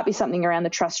there might be something around the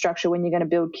trust structure when you're going to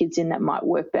build kids in that might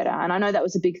work better. And I know that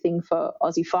was a big thing for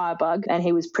Aussie Firebug, and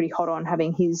he was pretty hot on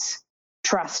having his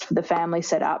trust for the family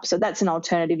set up. So that's an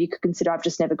alternative you could consider. I've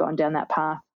just never gone down that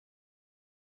path.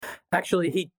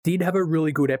 Actually, he did have a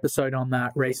really good episode on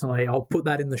that recently. I'll put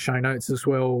that in the show notes as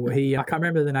well. I can't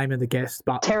remember the name of the guest,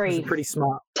 but Terry. He's pretty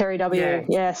smart. Terry W. Yeah.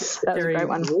 Yes, that was a great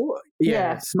one.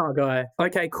 Yeah, smart guy.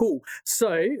 Okay, cool.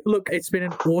 So, look, it's been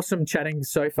an awesome chatting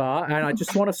so far, and I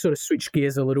just want to sort of switch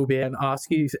gears a little bit and ask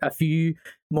you a few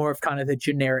more of kind of the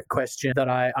generic question that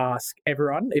I ask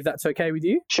everyone, if that's okay with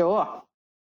you. Sure.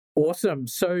 Awesome.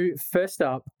 So, first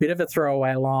up, bit of a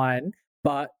throwaway line,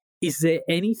 but is there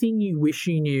anything you wish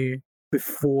you knew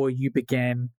before you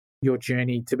began your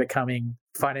journey to becoming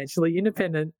financially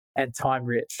independent and time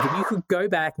rich. If you could go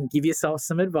back and give yourself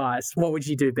some advice, what would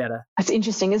you do better? It's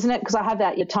interesting, isn't it? Because I have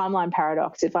that timeline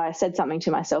paradox. If I said something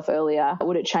to myself earlier,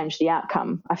 would it change the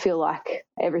outcome? I feel like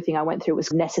everything I went through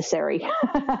was necessary.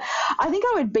 I think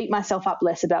I would beat myself up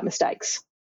less about mistakes.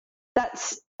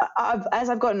 As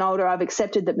I've gotten older, I've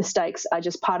accepted that mistakes are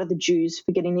just part of the dues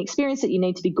for getting the experience that you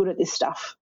need to be good at this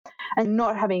stuff. And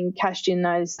not having cashed in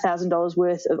those $1,000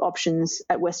 worth of options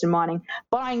at Western Mining,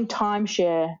 buying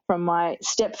timeshare from my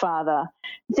stepfather,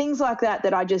 things like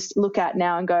that I just look at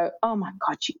now and go, oh my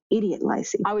God, you idiot,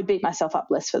 Lacey. I would beat myself up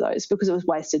less for those because it was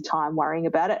wasted time worrying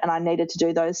about it, and I needed to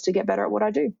do those to get better at what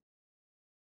I do.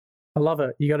 I love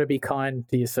it. You got to be kind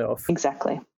to yourself.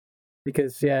 Exactly.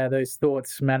 Because, those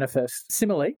thoughts manifest.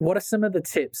 Similarly, what are some of the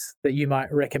tips that you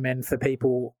might recommend for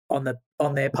people on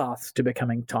their path to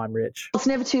becoming time rich? It's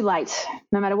never too late,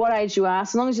 no matter what age you are.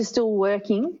 As long as you're still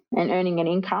working and earning an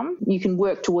income, you can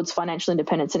work towards financial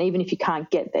independence. And even if you can't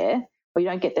get there, or you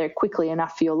don't get there quickly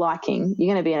enough for your liking,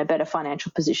 you're going to be in a better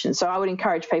financial position. So I would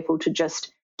encourage people to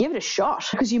just give it a shot,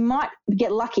 because you might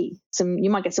get lucky.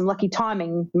 You might get some lucky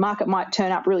timing. The market might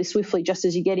turn up really swiftly just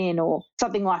as you get in, or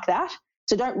something like that.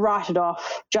 So don't write it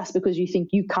off just because you think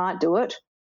you can't do it.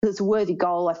 It's a worthy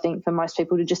goal, I think, for most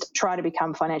people to just try to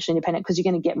become financially independent, because you're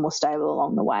going to get more stable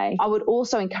along the way. I would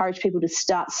also encourage people to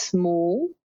start small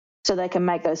so they can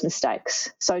make those mistakes.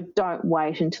 So don't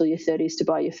wait until your 30s to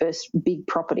buy your first big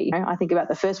property. I think about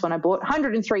the first one I bought,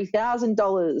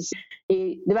 $103,000.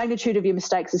 The magnitude of your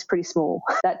mistakes is pretty small,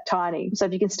 that tiny. So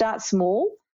if you can start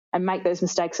small and make those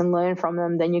mistakes and learn from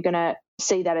them, then you're going to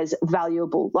see that as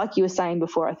valuable. Like you were saying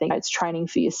before, I think it's training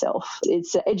for yourself.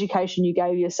 It's education you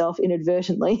gave yourself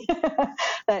inadvertently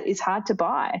that is hard to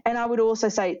buy. And I would also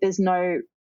say there's no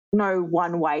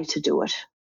one way to do it.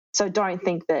 So don't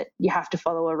think that you have to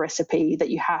follow a recipe, that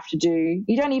you have to do.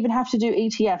 You don't even have to do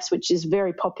ETFs, which is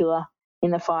very popular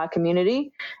in the FIRE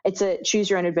community. It's a choose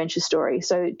your own adventure story.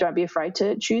 So don't be afraid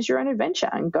to choose your own adventure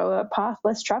and go a path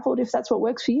less traveled if that's what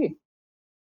works for you.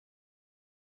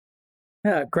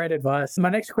 Yeah, great advice. My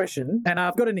next question, and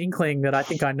I've got an inkling that I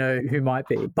think I know who might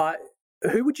be, but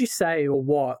who would you say or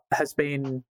what has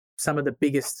been some of the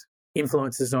biggest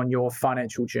influences on your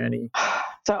financial journey?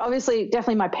 So obviously,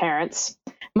 definitely my parents.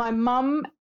 My mum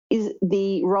is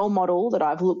the role model that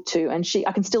I've looked to, and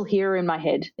I can still hear her in my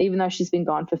head, even though she's been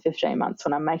gone for 15 months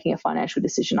when I'm making a financial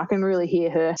decision. I can really hear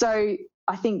her. So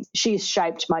I think she has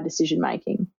shaped my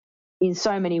decision-making in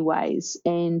so many ways,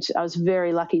 and I was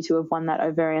very lucky to have won that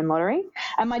ovarian lottery.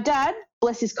 And my dad,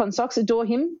 bless his con socks, adore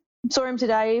him, saw him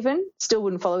today even, still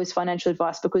wouldn't follow his financial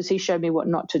advice because he showed me what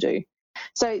not to do.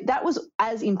 So that was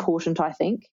as important, I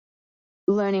think,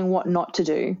 learning what not to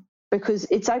do, because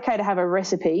it's okay to have a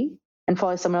recipe and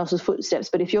follow someone else's footsteps,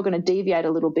 but if you're going to deviate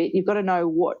a little bit, you've got to know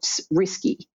what's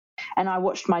risky. And I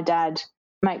watched my dad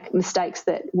make mistakes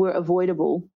that were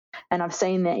avoidable, and I've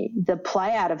seen the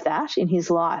play out of that in his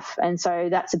life. And so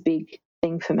that's a big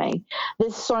thing for me.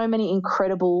 There's so many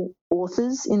incredible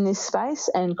authors in this space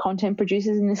and content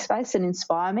producers in this space that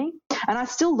inspire me. And I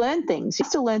still learn things. I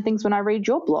still learn things when I read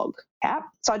your blog, Cap.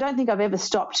 So I don't think I've ever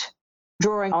stopped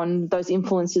drawing on those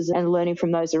influences and learning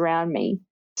from those around me.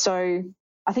 So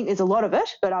I think there's a lot of it,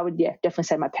 but I would, definitely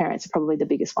say my parents are probably the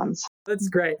biggest ones. That's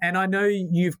great. And I know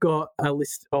you've got a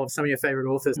list of some of your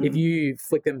favorite authors. If you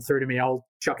flick them through to me, I'll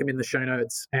chuck them in the show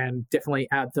notes and definitely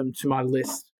add them to my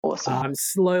list. Awesome. I'm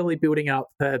slowly building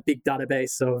up a big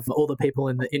database of all the people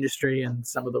in the industry and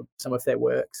some of their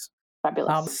works.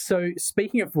 Fabulous. So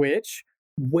speaking of which,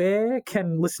 where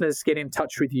can listeners get in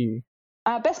touch with you?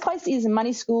 Best place is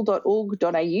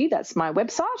moneyschool.org.au. That's my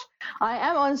website. I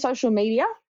am on social media.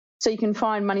 So you can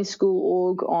find Money School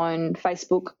Org on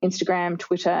Facebook, Instagram,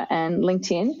 Twitter, and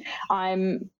LinkedIn.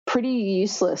 I'm pretty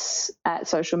useless at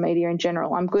social media in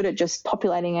general. I'm good at just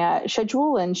populating a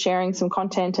schedule and sharing some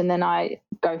content, and then I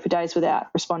go for days without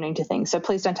responding to things. So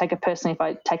please don't take it personally if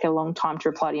I take a long time to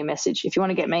reply to your message. If you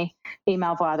want to get me,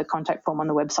 email via the contact form on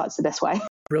the website. It's the best way.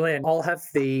 Brilliant. I'll have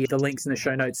the links in the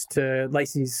show notes to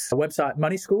Lacey's website,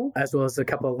 Money School, as well as a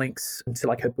couple of links to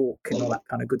like her book and all that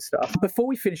kind of good stuff. Before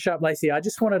we finish up, Lacey, I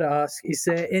just wanted to ask, is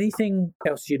there anything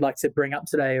else you'd like to bring up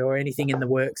today or anything in the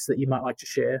works that you might like to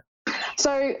share?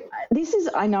 So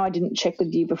I know I didn't check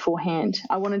with you beforehand.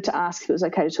 I wanted to ask if it was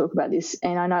okay to talk about this,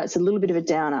 and I know it's a little bit of a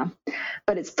downer,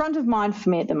 but it's front of mind for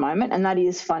me at the moment, and that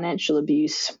is financial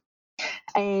abuse.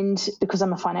 And because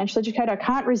I'm a financial educator, I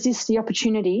can't resist the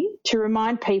opportunity to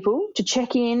remind people to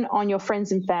check in on your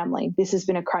friends and family. This has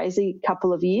been a crazy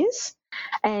couple of years,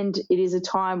 and it is a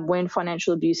time when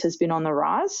financial abuse has been on the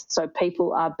rise. So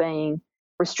people are being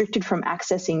restricted from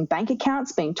accessing bank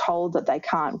accounts, being told that they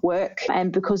can't work.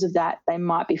 And because of that, they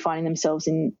might be finding themselves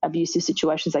in abusive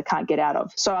situations they can't get out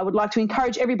of. So I would like to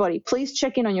encourage everybody, please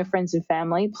check in on your friends and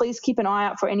family. Please keep an eye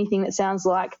out for anything that sounds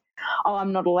like, oh,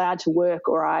 I'm not allowed to work,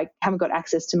 or I haven't got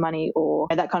access to money, or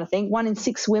that kind of thing. 1 in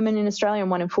 6 women in Australia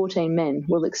and 1 in 14 men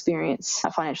will experience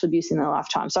financial abuse in their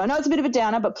lifetime. So I know it's a bit of a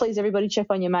downer, but please, everybody, check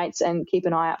on your mates and keep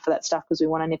an eye out for that stuff, because we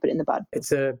want to nip it in the bud.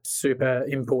 It's a super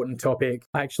important topic.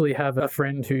 I actually have a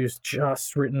friend who's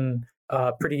just written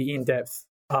a pretty in-depth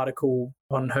article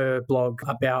on her blog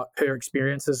about her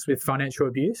experiences with financial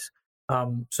abuse.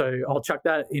 So I'll chuck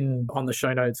that in on the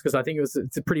show notes, because I think it's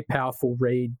a pretty powerful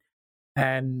read.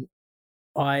 And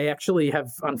I actually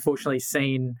have unfortunately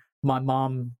seen my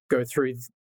mum go through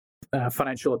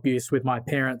financial abuse with my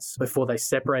parents before they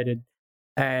separated.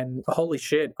 And holy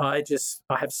shit, I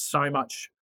have so much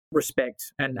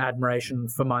respect and admiration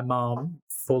for my mum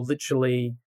for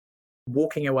literally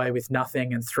walking away with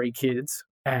nothing and 3 kids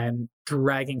and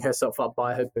dragging herself up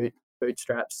by her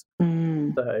bootstraps.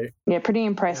 So yeah, pretty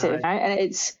impressive.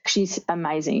 And she's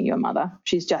amazing, your mother.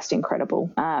 She's just incredible.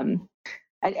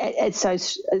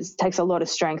 It takes a lot of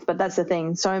strength, but that's the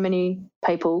thing. So many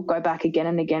people go back again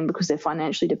and again because they're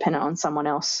financially dependent on someone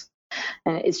else.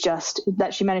 And it's just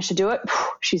that she managed to do it.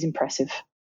 She's impressive.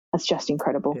 That's just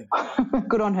incredible. Yeah.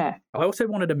 Good on her. I also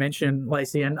wanted to mention,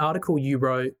 Lacey, an article you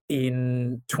wrote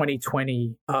in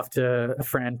 2020 after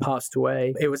Fran passed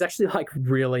away. It was actually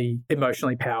really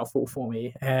emotionally powerful for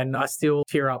me, and I still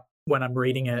tear up when I'm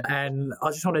reading it. And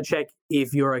I just want to check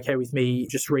if you're okay with me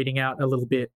just reading out a little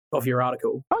bit of your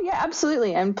article. Oh, yeah,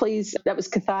 absolutely. And please, that was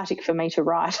cathartic for me to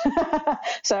write.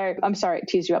 So I'm sorry it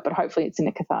tears you up, but hopefully it's in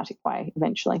a cathartic way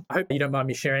eventually. I hope you don't mind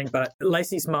me sharing, but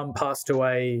Lacey's mum passed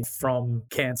away from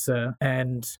cancer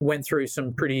and went through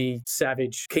some pretty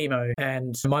savage chemo.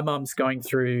 And my mum's going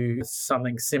through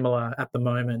something similar at the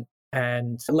moment.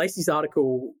 And Lacey's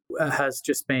article has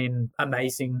just been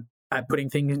amazing at putting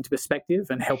things into perspective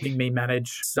and helping me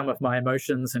manage some of my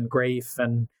emotions and grief,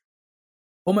 and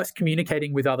almost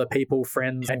communicating with other people,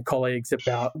 friends and colleagues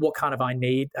about what kind of I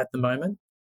need at the moment.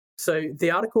 So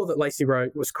the article that Lacey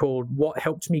wrote was called "What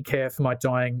Helped Me Care for My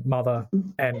Dying Mother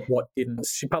and What Didn't."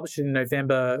 She published it in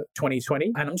November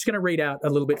 2020. And I'm just going to read out a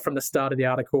little bit from the start of the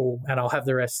article, and I'll have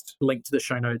the rest linked to the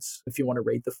show notes if you want to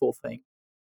read the full thing.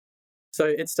 So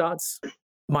it starts,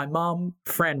 "My mum,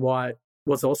 Fran White,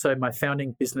 was also my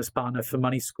founding business partner for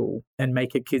Money School and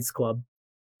Make It Kids Club,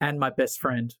 and my best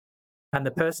friend, and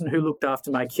the person who looked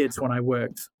after my kids when I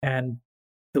worked, and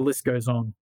the list goes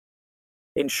on.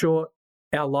 In short,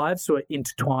 our lives were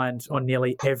intertwined on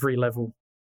nearly every level.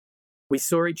 We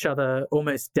saw each other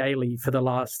almost daily for the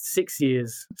last 6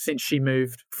 years since she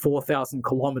moved 4,000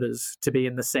 kilometres to be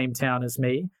in the same town as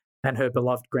me and her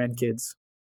beloved grandkids.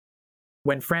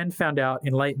 When Fran found out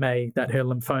in late May that her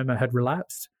lymphoma had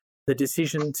relapsed, the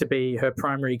decision to be her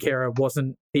primary carer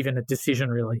wasn't even a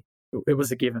decision, really. It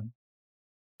was a given.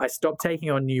 I stopped taking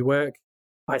on new work.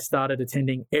 I started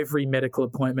attending every medical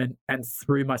appointment and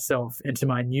threw myself into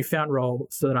my newfound role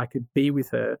so that I could be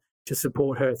with her to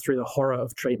support her through the horror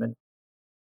of treatment.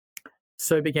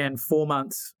 So began 4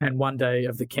 months and 1 day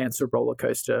of the cancer roller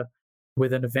coaster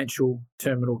with an eventual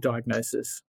terminal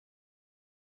diagnosis.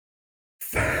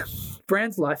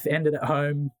 Fran's life ended at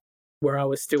home, where I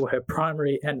was still her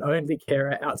primary and only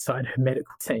carer outside her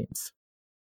medical teams."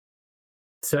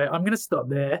 So I'm going to stop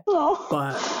there.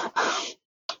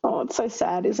 Oh, it's so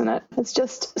sad, isn't it? It's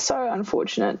just so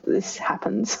unfortunate this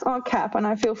happens. Oh, Cap, and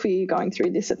I feel for you going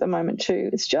through this at the moment too.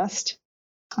 It's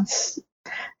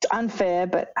unfair,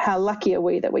 but how lucky are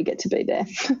we that we get to be there?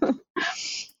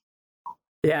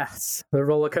 Yes, the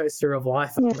roller coaster of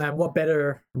life. Yeah. And what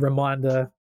better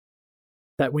reminder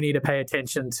that we need to pay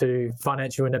attention to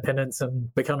financial independence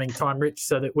and becoming time rich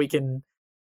so that we can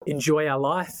enjoy our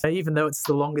life. Even though it's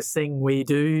the longest thing we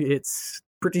do, it's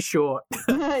pretty short.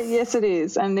 Yes, it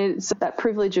is. And it's that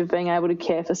privilege of being able to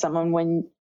care for someone when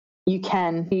you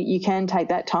can take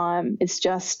that time. It's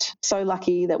just so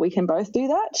lucky that we can both do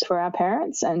that for our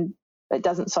parents, and it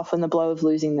doesn't soften the blow of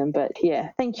losing them. But yeah,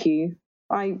 thank you.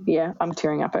 I'm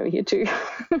tearing up over here too.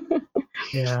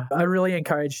 Yeah, I really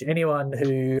encourage anyone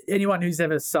who's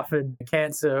ever suffered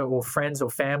cancer, or friends or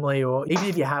family, or even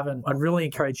if you haven't, I'd really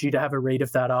encourage you to have a read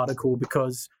of that article,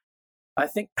 because I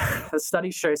think the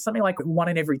studies show something like 1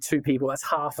 in every 2 people, that's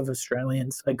half of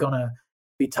Australians, are going to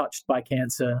be touched by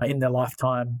cancer in their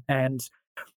lifetime. And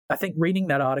I think reading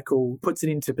that article puts it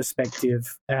into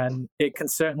perspective, and it can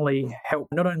certainly help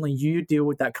not only you deal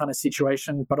with that kind of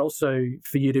situation, but also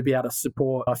for you to be able to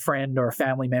support a friend or a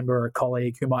family member or a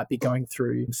colleague who might be going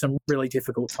through some really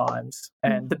difficult times.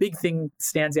 And the big thing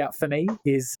stands out for me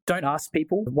is don't ask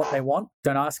people what they want.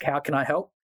 Don't ask, how can I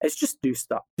help? It's just do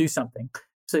stuff, do something.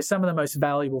 So some of the most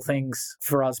valuable things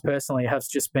for us personally has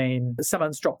just been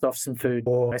someone's dropped off some food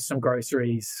or some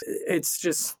groceries.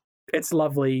 It's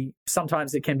lovely.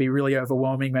 Sometimes it can be really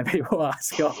overwhelming when people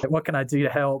ask, oh, what can I do to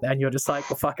help? And you're just like,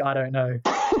 well, fuck, I don't know.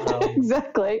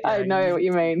 Exactly. I know what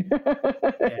you mean.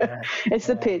 It's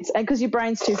the pits. And because your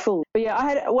brain's too full. But yeah,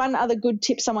 I had one other good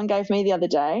tip someone gave me the other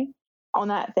day on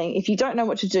that thing. If you don't know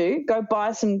what to do, go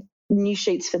buy some new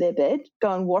sheets for their bed,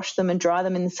 go and wash them and dry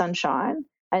them in the sunshine,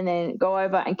 and then go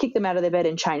over and kick them out of their bed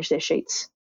and change their sheets.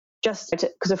 Just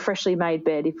because a freshly made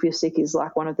bed, if you're sick, is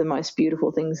like one of the most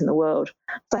beautiful things in the world.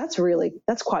 So that's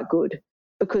quite good,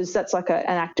 because that's like an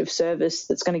act of service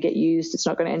that's going to get used. It's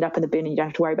not going to end up in the bin and you don't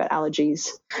have to worry about allergies.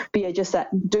 But yeah, just that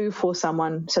do for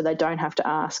someone so they don't have to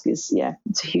ask it's a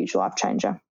huge life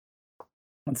changer.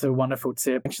 That's a wonderful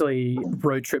tip. Actually,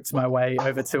 road tripped my way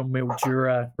over to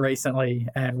Mildura recently,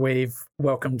 and we've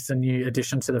welcomed a new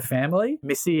addition to the family.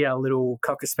 Missy, our little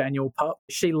Cocker Spaniel pup,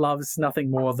 she loves nothing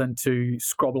more than to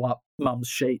scrabble up mum's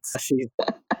sheets. She's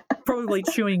probably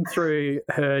chewing through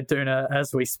her doona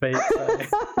as we speak.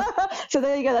 So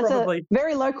there you go. That's a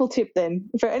very local tip then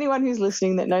for anyone who's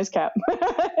listening that knows Cap.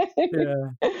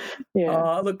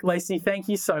 Yeah. Look, Lacey, thank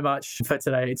you so much for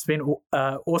today. It's been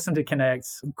awesome to connect.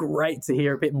 Great to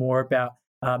hear a bit more about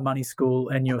Money School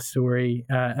and your story.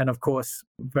 And of course,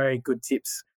 very good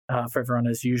tips for everyone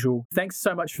as usual. Thanks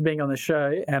so much for being on the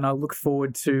show. And I look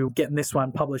forward to getting this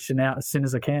one published and out as soon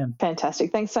as I can.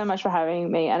 Fantastic. Thanks so much for having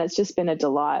me. And it's just been a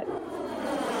delight.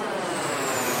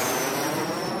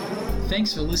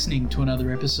 Thanks for listening to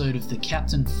another episode of the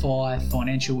Captain Fi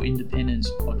Financial Independence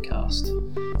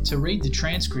Podcast. To read the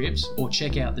transcripts or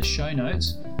check out the show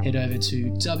notes, head over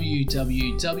to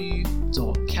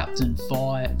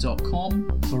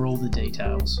www.captainfi.com for all the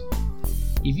details.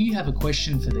 If you have a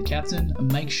question for the captain,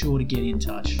 make sure to get in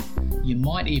touch. You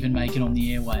might even make it on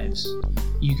the airwaves.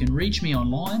 You can reach me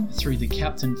online through the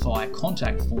Captain Fi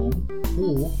contact form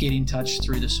or get in touch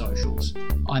through the socials.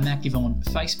 I'm active on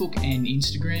Facebook and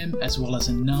Instagram, as well as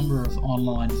a number of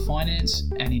online finance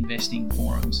and investing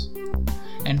forums.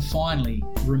 And finally,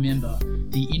 remember,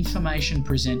 the information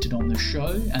presented on the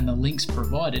show and the links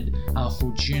provided are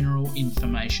for general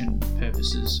information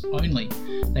purposes only.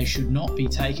 They should not be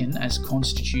taken as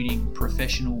constituting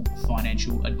professional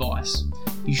financial advice.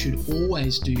 You should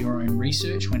always do your own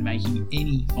research when making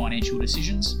any financial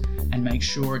decisions and make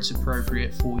sure it's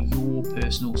appropriate for your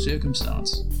personal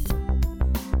circumstance.